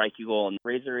 The Strike Eagle and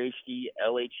Razor HD,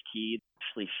 LHT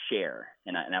actually share,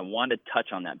 and I want to touch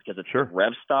on that because it's a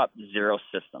rev stop zero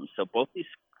system. So both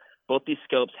these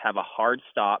scopes have a hard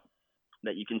stop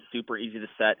that you can super easy to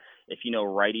set. If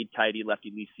righty tighty, lefty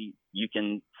leafy, you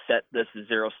can set this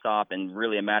zero stop in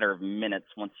really a matter of minutes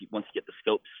once you get the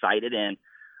scope sighted in.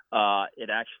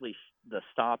 The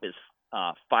stop is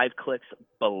 5 clicks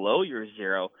below your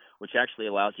zero, which actually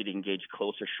allows you to engage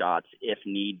closer shots if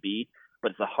need be. But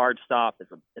it's a hard stop.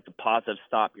 It's a positive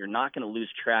stop. You're not going to lose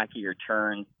track of your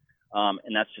turn,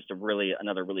 and that's just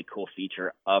another really cool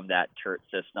feature of that turret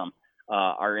system.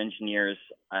 Our engineers,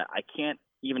 I can't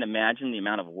even imagine the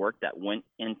amount of work that went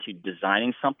into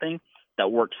designing something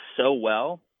that works so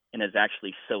well and is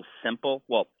actually so simple.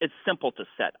 Well, it's simple to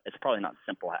set. It's probably not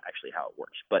simple actually how it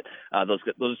works, but those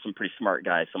are some pretty smart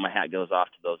guys. So my hat goes off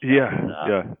to those guys.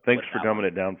 Yeah. Thanks for dumbing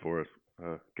it down for us.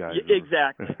 Guys. Yeah,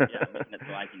 exactly. Yeah, making it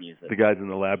so I can use it. The guys in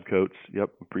the lab coats. Yep,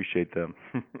 appreciate them.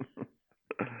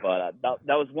 But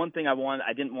that was one thing I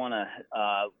didn't want to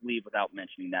leave without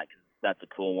mentioning that, because that's a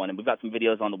cool one. And we've got some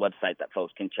videos on the website that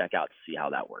folks can check out to see how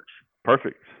that works.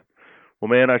 Perfect. Well,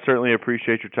 man, I certainly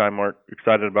appreciate your time, Mark.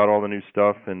 Excited about all the new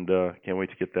stuff, and can't wait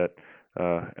to get that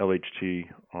LHT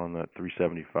on that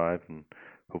 375 and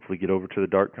hopefully get over to the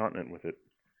Dark Continent with it.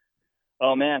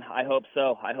 Oh, man, I hope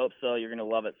so. You're going to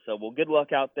love it. So, well, good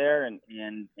luck out there and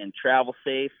travel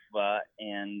safe.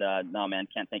 No, man,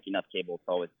 can't thank you enough, Cable. It's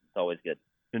always good.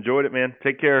 Enjoyed it, man.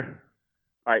 Take care.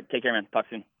 All right, take care, man. Talk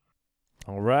soon.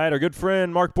 All right, our good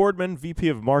friend Mark Boardman, VP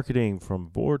of Marketing from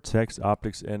Vortex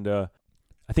Optics. And I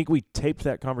think we taped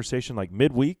that conversation like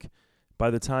midweek.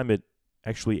 By the time it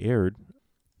actually aired,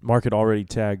 Mark had already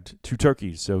tagged 2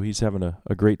 turkeys, so he's having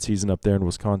a great season up there in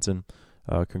Wisconsin.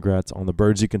 Congrats on the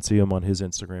birds. You can see them on his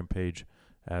Instagram page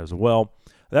as well.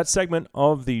 That segment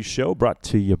of the show brought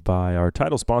to you by our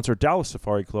title sponsor, Dallas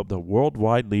Safari Club, the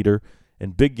worldwide leader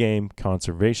in big game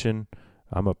conservation.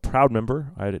 I'm a proud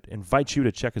member. I'd invite you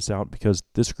to check us out because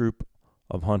this group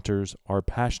of hunters are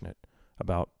passionate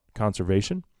about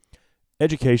conservation,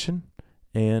 education,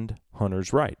 and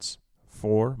hunters' rights.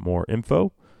 For more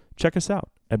info, check us out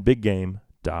at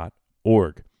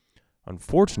biggame.org.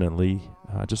 Unfortunately,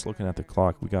 just looking at the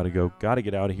clock, we got to go. Got to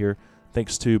get out of here.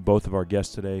 Thanks to both of our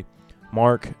guests today,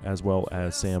 Mark as well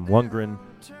as Sam Lungren,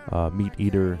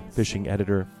 MeatEater fishing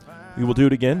editor. We will do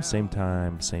it again, same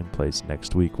time, same place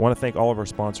next week. Want to thank all of our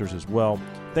sponsors as well.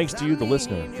 Thanks to you, the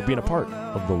listener, for being a part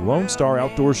of the Lone Star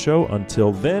Outdoors Show.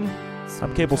 Until then,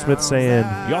 I'm Cable Smith saying,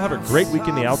 y'all have a great week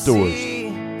in the outdoors.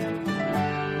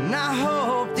 And I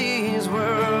hope these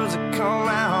words come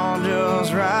out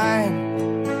just right.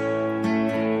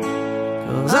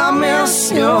 'Cause I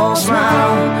miss your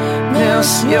smile,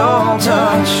 miss your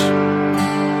touch.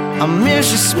 I miss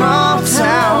your small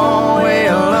town way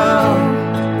of love.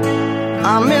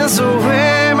 I miss the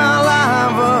way my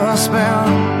life was spent.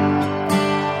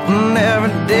 And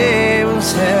every day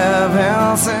was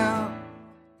heaven sent.